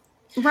to me.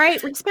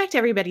 Right. Respect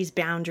everybody's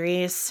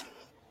boundaries.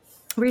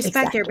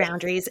 Respect their Exactly.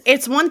 boundaries.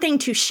 It's one thing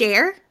to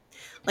share.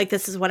 Like,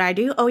 this is what I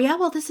do. Oh, yeah,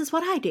 well, this is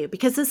what I do.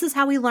 Because this is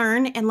how we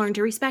learn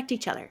to respect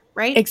each other,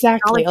 right?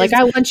 Exactly. Like,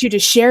 I want you to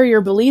share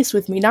your beliefs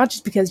with me, not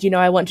just because,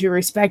 I want to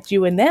respect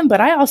you and them, but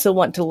I also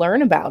want to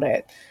learn about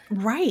it.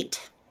 Right.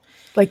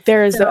 Like,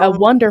 there's a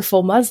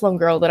wonderful Muslim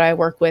girl that I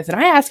work with, and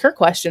I ask her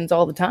questions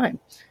all the time.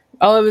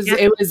 Oh,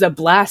 it was a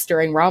blast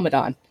during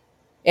Ramadan.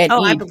 And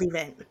I believe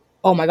it.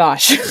 Oh my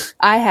gosh.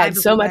 I had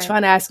so much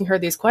fun asking her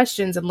these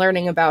questions and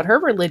learning about her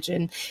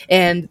religion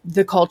and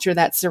the culture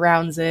that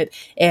surrounds it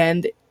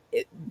and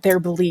their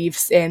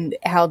beliefs and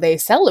how they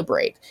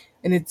celebrate.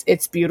 And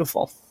it's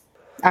beautiful.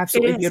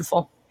 Absolutely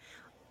beautiful.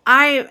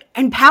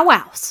 And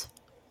powwows.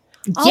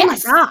 Oh my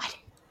God.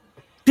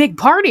 Big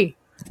party.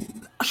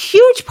 A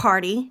huge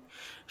party.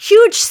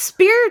 Huge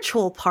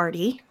spiritual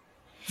party.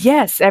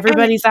 Yes,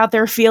 everybody's out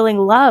there feeling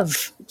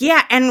love.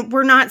 Yeah, and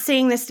we're not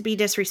saying this to be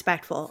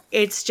disrespectful.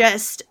 It's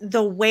just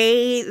the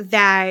way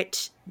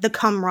that the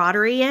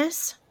camaraderie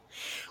is.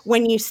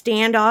 When you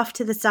stand off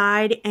to the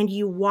side and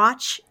you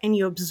watch and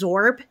you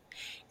absorb,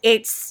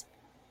 it's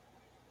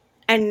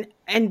and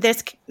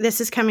this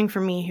is coming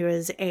from me, who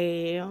is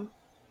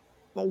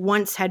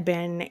once had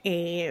been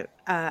a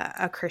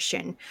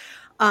Christian.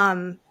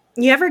 You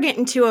ever get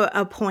into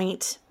a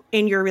point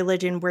in your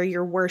religion where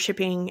you're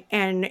worshiping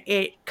and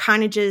it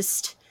kind of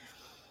just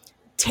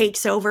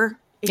takes over?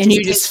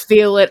 You just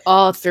feel it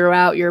all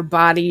throughout your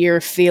body.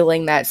 You're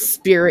feeling that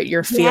spirit.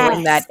 You're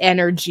feeling that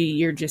energy.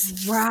 You're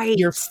just,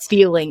 you're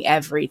feeling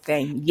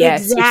everything.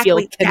 Yes,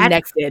 exactly. You feel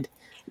connected.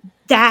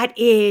 That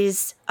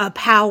is a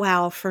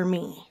powwow for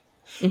me.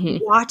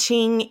 Mm-hmm.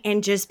 Watching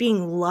and just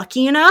being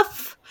lucky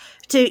enough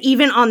to,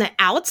 even on the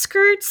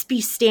outskirts,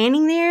 be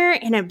standing there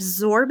and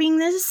absorbing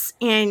this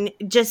and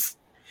just,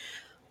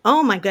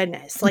 oh my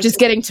goodness. Like, just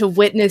getting to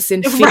witness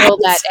and feel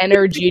that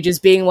energy,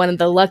 just being one of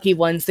the lucky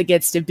ones that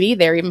gets to be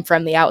there, even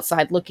from the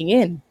outside looking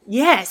in.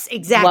 Yes,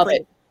 exactly. Love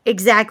it.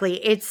 Exactly.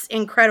 It's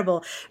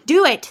incredible.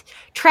 Do it.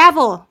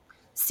 Travel.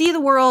 See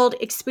the world.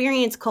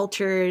 Experience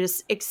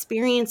cultures.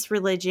 Experience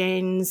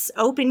religions.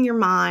 Open your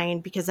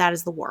mind, because that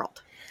is the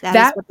world. That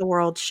is what the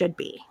world should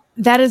be.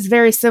 That is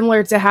very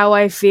similar to how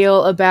I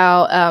feel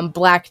about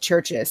Black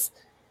churches.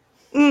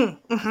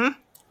 Mm-hmm.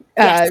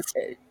 Yes.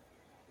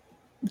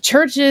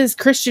 Churches,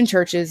 Christian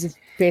churches,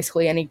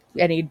 basically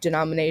any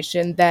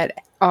denomination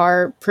that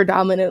are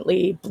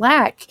predominantly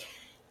Black.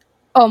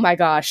 Oh my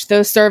gosh,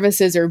 those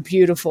services are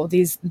beautiful.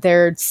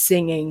 They're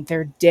singing,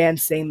 they're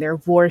dancing, they're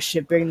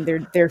worshiping,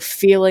 they're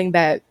feeling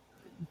that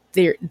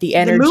the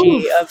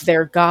energy of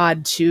their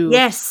God to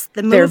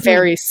their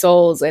very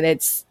souls, and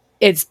it's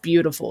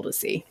beautiful to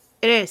see.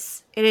 It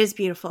is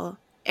beautiful.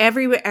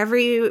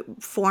 Every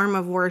form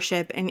of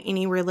worship in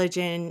any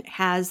religion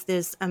has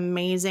this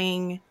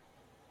amazing,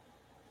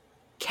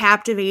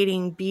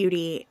 captivating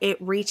beauty.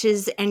 It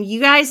reaches, and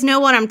you guys know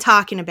what I'm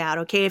talking about,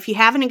 okay? If you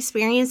haven't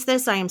experienced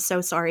this, I am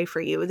so sorry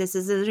for you. This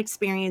is an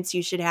experience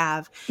you should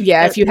have.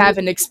 Yeah, if you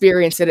haven't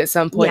experienced it at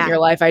some point in your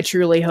life, I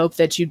truly hope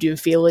that you do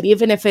feel it,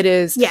 even if it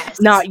is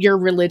not your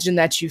religion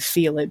that you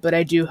feel it, but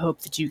I do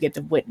hope that you get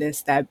to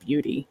witness that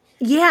beauty.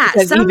 Yeah.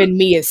 Because even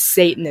me as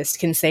Satanist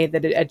can say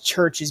that a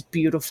church is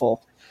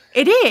beautiful.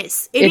 It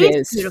is. It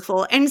is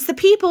beautiful. And it's the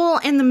people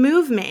and the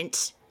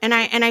movement. And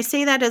I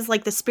say that as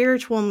like the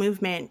spiritual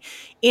movement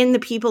in the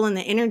people and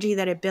the energy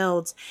that it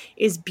builds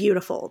is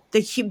beautiful.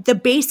 The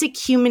basic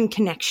human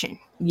connection.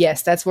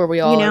 Yes, that's where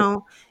we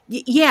all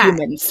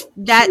humans.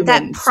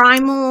 That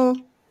primal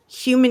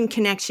human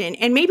connection.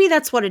 And maybe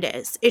that's what it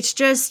is. It's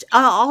just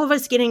all of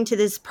us getting to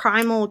this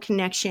primal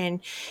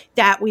connection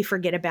that we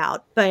forget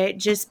about. But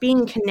just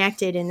being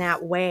connected in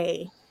that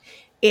way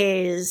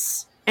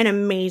is an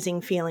amazing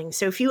feeling.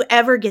 So if you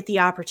ever get the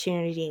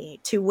opportunity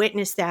to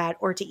witness that,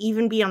 or to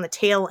even be on the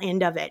tail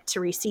end of it, to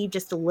receive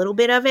just a little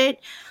bit of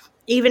it,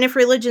 even if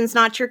religion's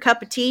not your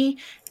cup of tea,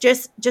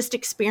 just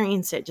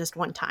experience it just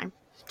one time.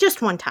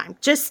 Just one time.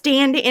 Just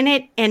stand in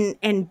it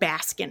and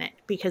bask in it,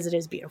 because it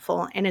is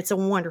beautiful and it's a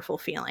wonderful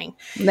feeling.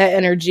 That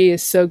energy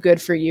is so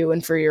good for you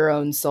and for your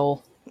own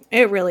soul.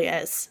 It really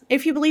is.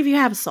 If you believe you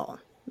have a soul.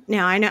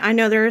 Now, I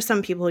know there are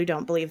some people who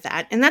don't believe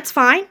that, and that's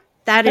fine.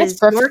 That's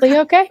perfectly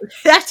okay.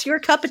 That's your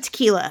cup of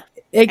tequila.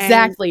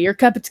 Exactly. Your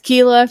cup of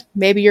tequila,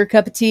 maybe your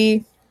cup of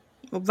tea,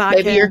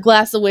 Vodka, maybe your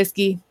glass of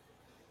whiskey.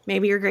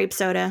 Maybe your grape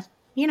soda.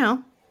 You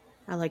know,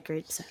 I like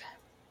grape soda.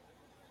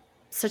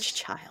 Such a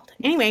child.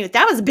 Anyway,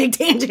 that was a big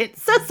tangent.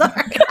 So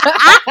sorry.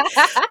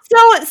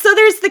 So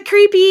there's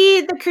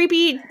the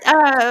creepy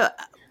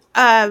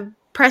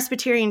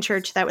Presbyterian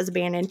church that was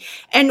abandoned,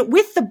 and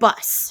with the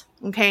bus.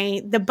 Okay,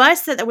 the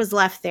bus that was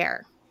left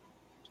there.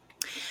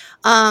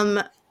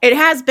 It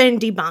has been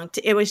debunked.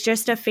 It was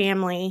just a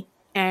family,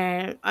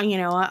 and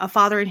a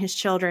father and his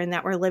children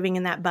that were living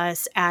in that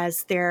bus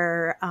as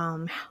their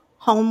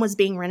home was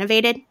being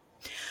renovated.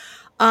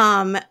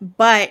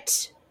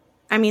 But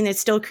I mean, it's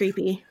still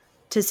creepy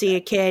to see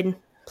a kid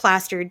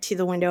plastered to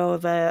the window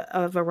of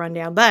a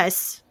rundown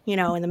bus, in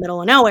the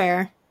middle of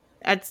nowhere.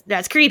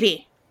 That's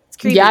creepy. It's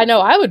creepy. Yeah, I know.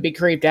 I would be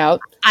creeped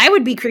out. I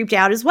would be creeped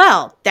out as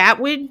well. That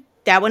would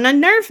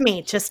unnerve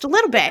me just a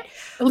little bit.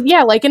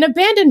 Yeah, like an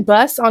abandoned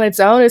bus on its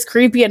own is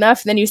creepy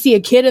enough. Then you see a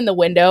kid in the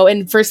window,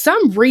 and for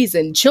some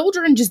reason,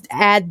 children just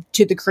add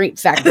to the creep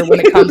factor when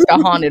it comes to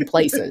haunted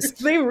places.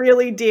 They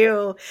really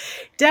do.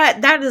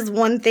 That is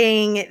one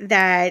thing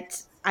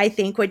that I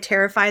think would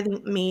terrify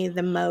me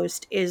the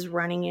most, is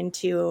running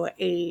into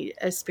a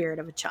spirit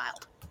of a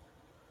child.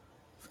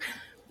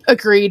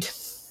 Agreed.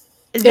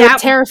 It would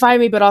terrify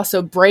me, but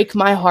also break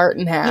my heart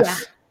in half. Yeah,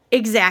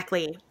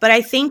 exactly. But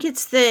I think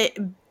it's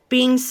the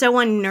being so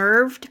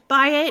unnerved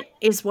by it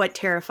is what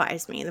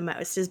terrifies me the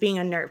most, is being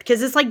unnerved.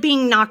 Because it's like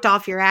being knocked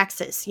off your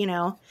axis, You're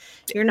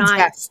not...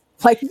 Yes.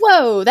 Like,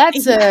 whoa,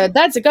 that's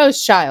a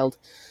ghost child.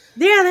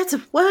 Yeah, that's a...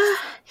 What?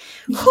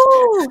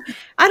 Whew,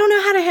 I don't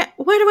know how to...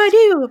 What do I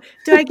do?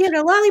 Do I get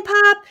a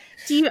lollipop?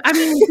 Do you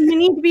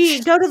need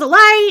to go to the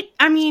light?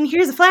 I mean,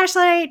 here's a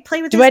flashlight.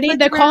 Play with. Do I need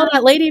to call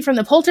that lady from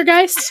the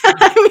poltergeist?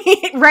 I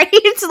mean, right?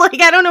 It's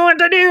like, I don't know what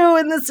to do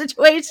in this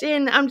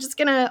situation. I'm just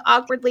gonna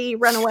awkwardly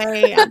run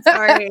away. I'm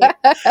sorry.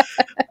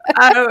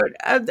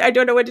 I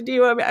don't know what to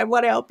do. I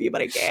want to help you,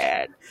 but I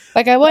can't.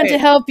 Like, I want to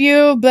help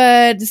you,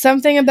 but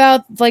something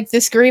about like the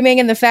screaming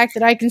and the fact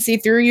that I can see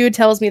through you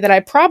tells me that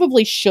I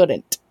probably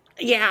shouldn't.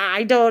 Yeah,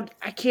 I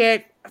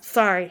can't.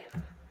 Sorry,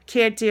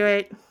 can't do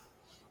it.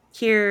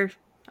 Here.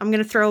 I'm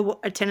going to throw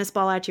a tennis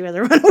ball at you as I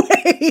run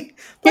away.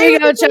 Here you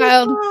go,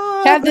 child.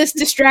 Have this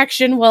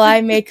distraction while I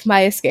make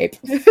my escape.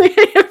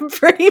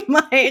 Pretty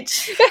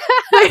much.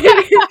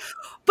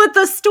 But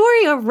the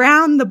story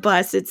around the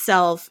bus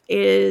itself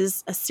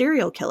is a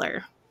serial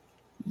killer.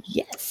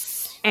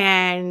 Yes.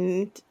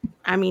 And,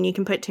 I mean, you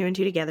can put two and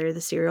two together.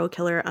 The serial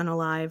killer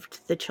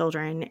unalived the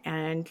children,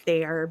 and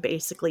they are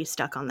basically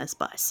stuck on this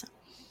bus.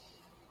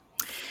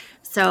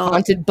 So,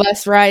 haunted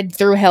bus ride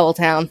through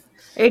Helltown.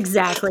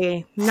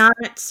 Exactly. Not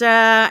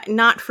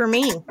for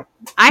me.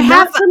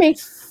 Not for me.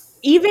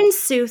 Even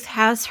Sooth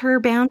has her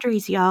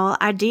boundaries, y'all.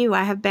 I do.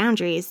 I have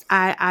boundaries.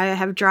 I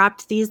have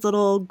dropped these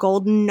little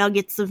golden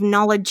nuggets of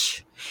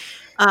knowledge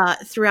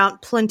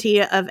throughout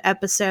plenty of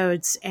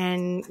episodes.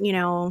 And,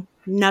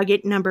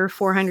 nugget number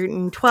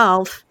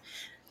 412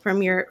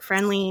 from your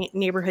friendly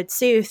neighborhood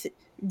Sooth: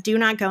 do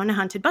not go into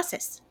haunted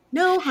buses.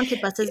 No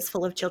haunted buses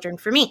full of children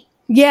for me.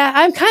 Yeah,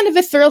 I'm kind of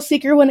a thrill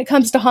seeker when it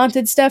comes to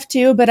haunted stuff,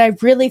 too, but I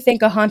really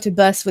think a haunted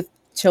bus with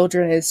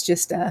children is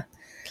just a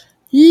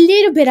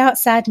little bit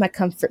outside my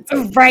comfort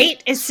zone.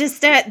 Right? It's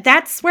just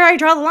that's where I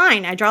draw the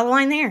line. I draw the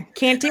line there.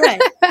 Can't do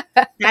it.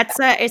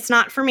 It's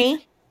not for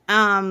me.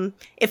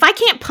 If I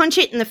can't punch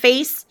it in the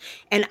face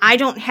and I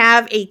don't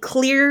have a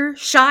clear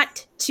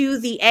shot to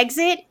the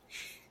exit,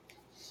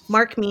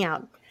 mark me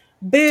out.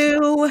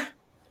 Boo.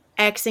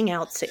 Xing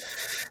out soon.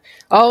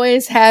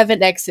 Always have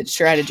an exit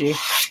strategy.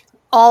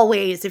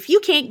 Always. If you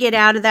can't get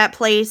out of that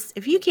place,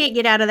 if you can't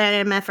get out of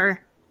that MFR,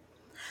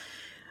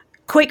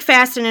 quick,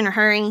 fast, and in a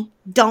hurry,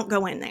 don't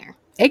go in there.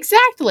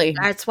 Exactly.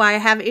 That's why I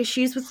have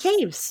issues with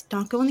caves.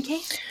 Don't go in the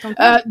cave.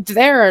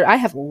 I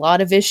have a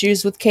lot of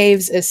issues with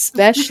caves,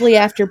 especially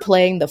after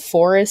playing The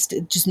Forest.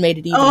 It just made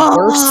it even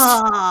worse.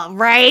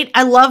 Right?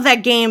 I love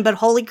that game, but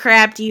holy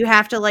crap, do you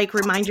have to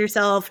remind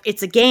yourself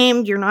it's a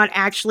game. You're not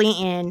actually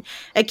in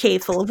a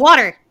cave full of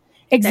water.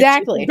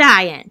 Exactly.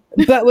 Dying.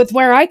 But with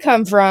where I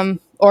come from,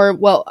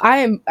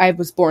 I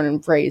was born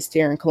and raised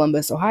here in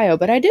Columbus, Ohio,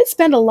 but I did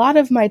spend a lot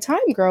of my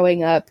time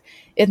growing up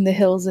in the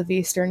hills of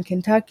eastern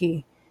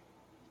Kentucky.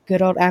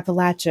 Good old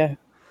Appalachia.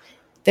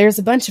 There's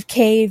a bunch of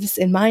caves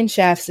and mine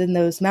shafts in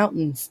those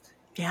mountains.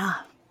 Yeah.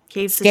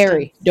 Cave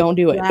Scary. Systems. Don't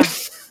do it.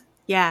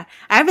 Yeah.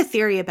 I have a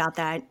theory about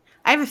that.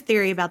 I have a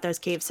theory about those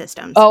cave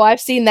systems. Oh, I've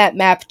seen that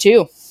map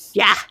too.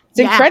 Yeah. It's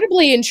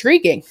incredibly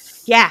intriguing.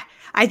 Yeah.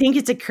 I think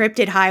it's a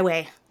cryptid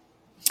highway.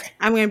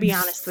 I'm going to be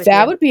honest with you.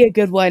 That would be a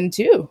good one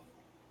too.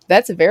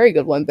 That's a very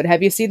good one. But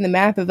have you seen the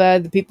map of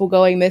the people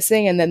going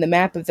missing, and then the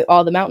map of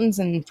all the mountains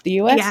in the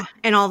U.S.? Yeah,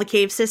 and all the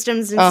cave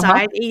systems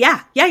inside.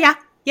 Yeah.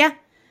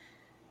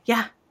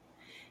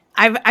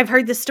 I've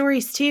heard the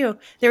stories too.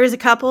 There was a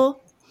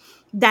couple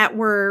that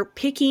were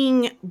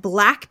picking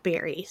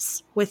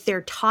blackberries with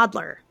their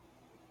toddler,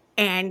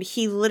 and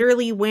he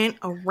literally went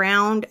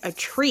around a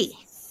tree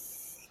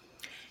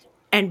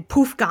and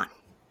poof, gone.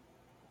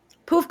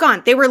 Poof,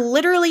 gone. They were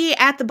literally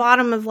at the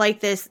bottom of like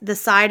the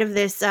side of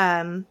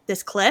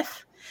this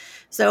cliff.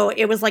 So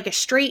it was like a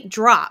straight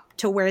drop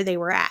to where they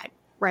were at,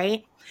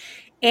 right?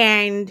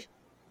 And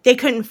they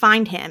couldn't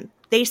find him.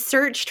 They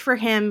searched for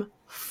him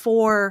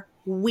for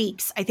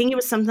weeks. I think it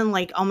was something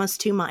like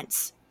almost 2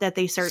 months that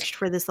they searched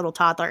for this little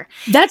toddler.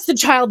 That's the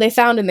child they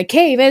found in the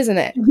cave, isn't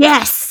it?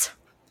 Yes.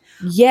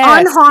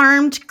 Yes.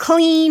 Unharmed,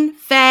 clean,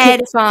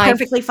 fed,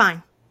 perfectly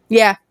fine.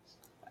 Yeah.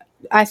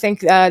 I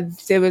think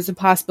there was a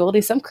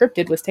possibility some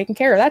cryptid was taking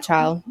care of that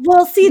child.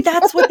 Well, see,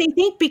 that's what they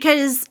think,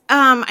 because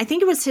I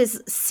think it was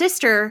his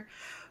sister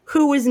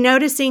who was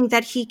noticing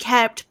that he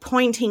kept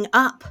pointing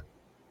up.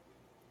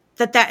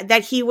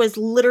 That he was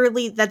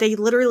literally, that they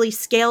literally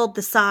scaled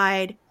the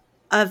side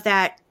of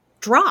that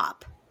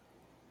drop.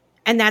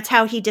 And that's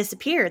how he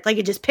disappeared. Like,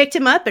 it just picked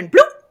him up and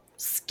bloop,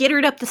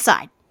 skittered up the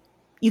side.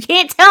 You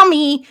can't tell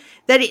me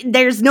that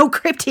there's no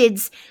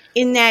cryptids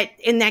in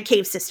that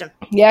cave system.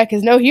 Yeah,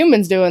 because no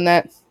human's doing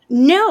that.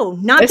 No,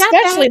 not that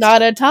bad. Especially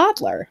not a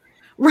toddler.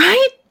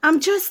 Right?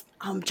 I'm just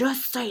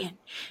saying.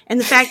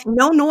 And the fact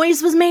no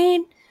noise was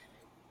made,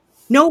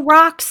 no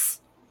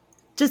rocks,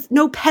 just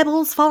no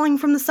pebbles falling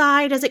from the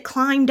side as it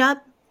climbed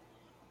up.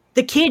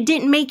 The kid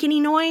didn't make any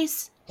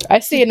noise. I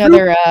see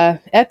another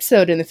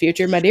episode in the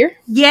future, my dear.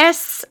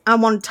 Yes, I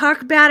want to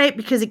talk about it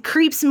because it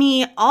creeps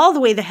me all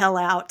the way the hell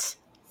out.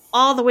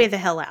 All the way the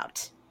hell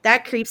out.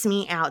 That creeps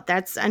me out.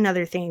 That's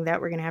another thing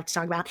that we're going to have to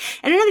talk about.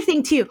 And another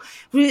thing, too,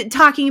 we're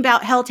talking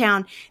about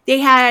Helltown, they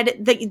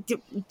had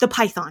the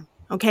python,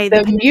 okay?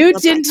 The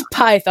mutant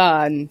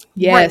python.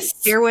 Yes.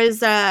 Right. There was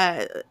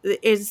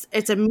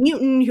it's a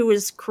mutant who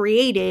was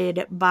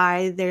created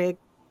by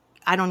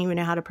I don't even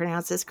know how to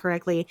pronounce this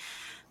correctly,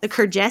 the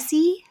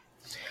Kurgesi?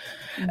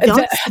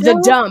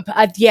 The dump.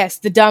 Yes,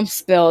 the dump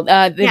spilled.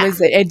 There was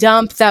a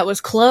dump that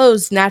was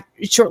closed.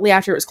 Shortly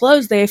after it was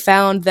closed, they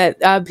found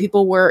that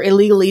people were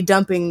illegally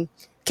dumping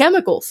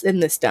chemicals in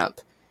this dump.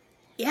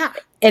 Yeah.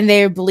 And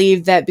they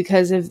believed that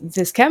because of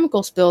this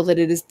chemical spill that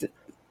it is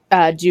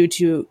due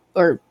to,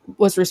 or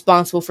was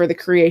responsible for the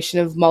creation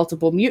of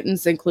multiple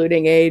mutants,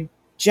 including a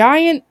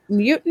giant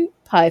mutant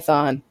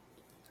python.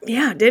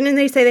 Yeah. Didn't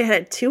they say they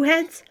had 2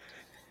 heads?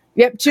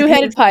 Yep,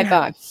 2-headed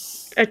python.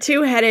 A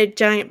 2-headed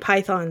giant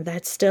python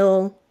that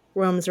still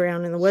roams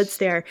around in the woods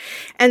there.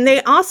 And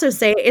they also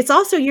say it's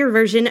also your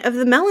version of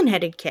the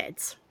melon-headed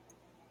kids.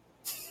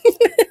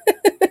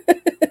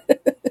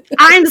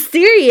 I'm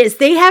serious.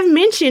 They have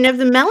mention of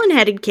the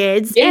melon-headed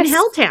kids in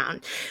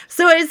Helltown.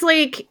 So it's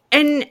like,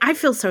 and I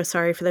feel so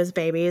sorry for those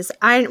babies.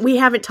 We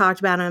haven't talked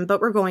about them, but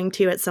we're going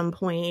to at some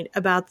point,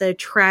 about the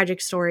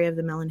tragic story of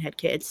the melon-headed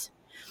kids.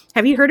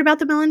 Have you heard about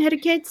the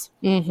melon-headed kids?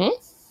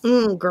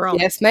 Mm-hmm. Girl.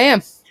 Yes,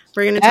 ma'am.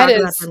 We're going to talk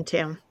about them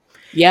too.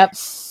 Yep.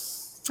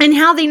 And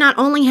how they not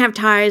only have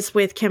ties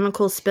with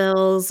chemical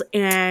spills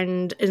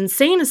and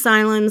insane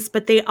asylums,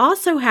 but they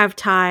also have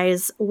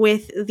ties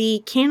with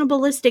the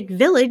cannibalistic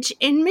village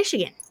in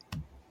Michigan.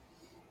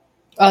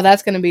 Oh,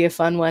 that's going to be a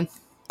fun one.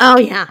 Oh,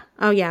 yeah.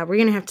 We're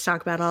going to have to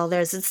talk about all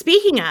those. And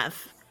speaking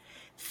of,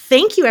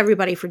 thank you,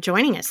 everybody, for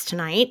joining us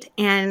tonight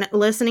and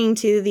listening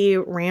to the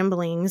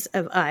ramblings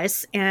of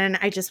us. And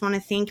I just want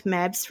to thank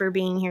Mebs for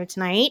being here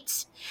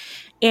tonight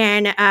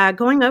and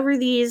going over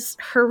these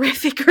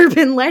horrific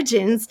urban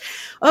legends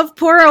of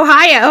poor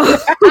Ohio.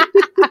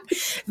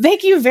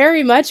 Thank you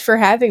very much for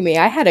having me.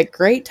 I had a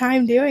great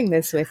time doing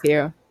this with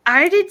you.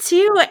 I did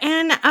too,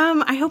 and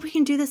I hope we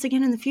can do this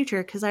again in the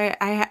future because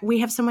we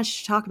have so much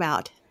to talk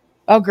about.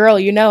 Oh, girl,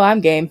 you know I'm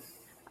game.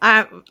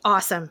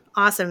 Awesome.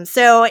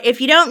 So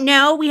if you don't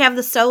know, we have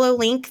the solo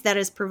link that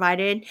is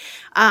provided,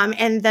 and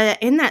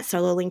in that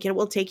solo link, it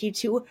will take you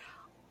to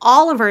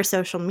all of our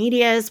social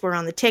medias. We're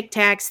on the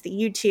TikToks, the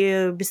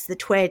YouTubes, the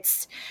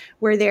Twits.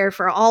 We're there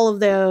for all of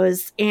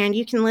those. And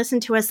you can listen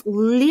to us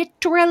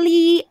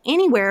literally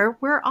anywhere.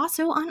 We're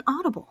also on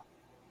Audible.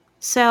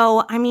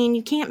 So, I mean,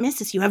 you can't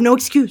miss us. You have no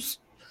excuse.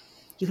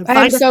 You can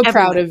find us so everywhere.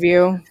 proud of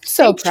you.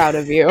 So proud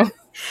of you.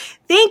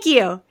 Thank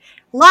you. A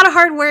lot of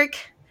hard work.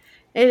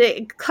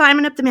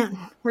 Climbing up the mountain.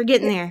 We're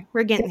getting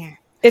there.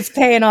 It's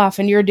paying off,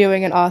 and you're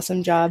doing an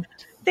awesome job.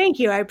 Thank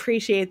you. I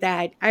appreciate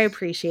that.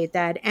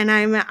 And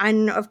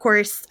I'm of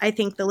course, I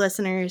thank the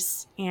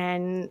listeners,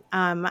 and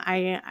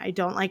I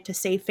don't like to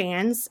say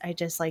fans. I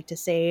just like to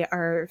say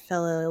our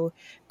fellow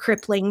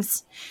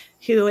cripplings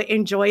who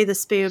enjoy the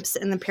spooks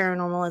and the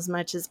paranormal as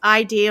much as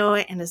I do,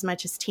 and as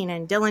much as Tina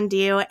and Dylan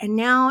do, and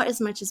now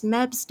as much as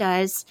Mebs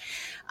does.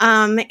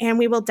 And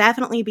we will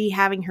definitely be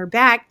having her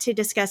back to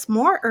discuss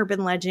more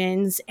urban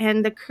legends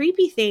and the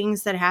creepy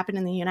things that happen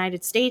in the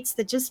United States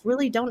that just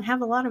really don't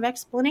have a lot of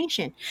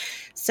explanation.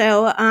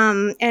 So,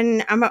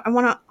 and I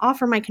want to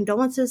offer my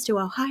condolences to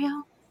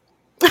Ohio.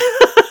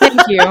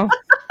 Thank you.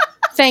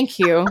 Thank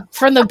you.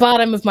 From the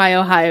bottom of my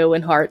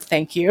Ohioan heart,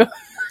 thank you.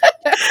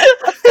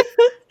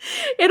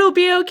 It'll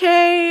be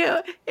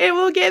okay. It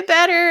will get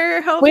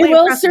better. Hopefully, we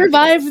will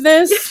survive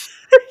this.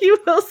 You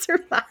will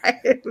survive.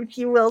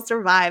 You will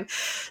survive.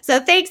 So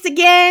thanks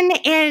again.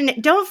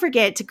 And don't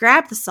forget to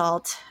grab the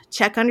salt,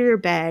 check under your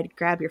bed,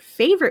 grab your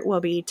favorite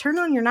whoopee, turn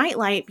on your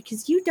nightlight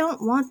because you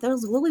don't want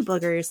those woolly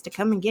boogers to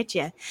come and get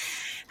you.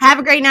 Have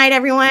a great night,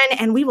 everyone,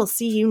 and we will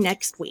see you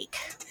next week.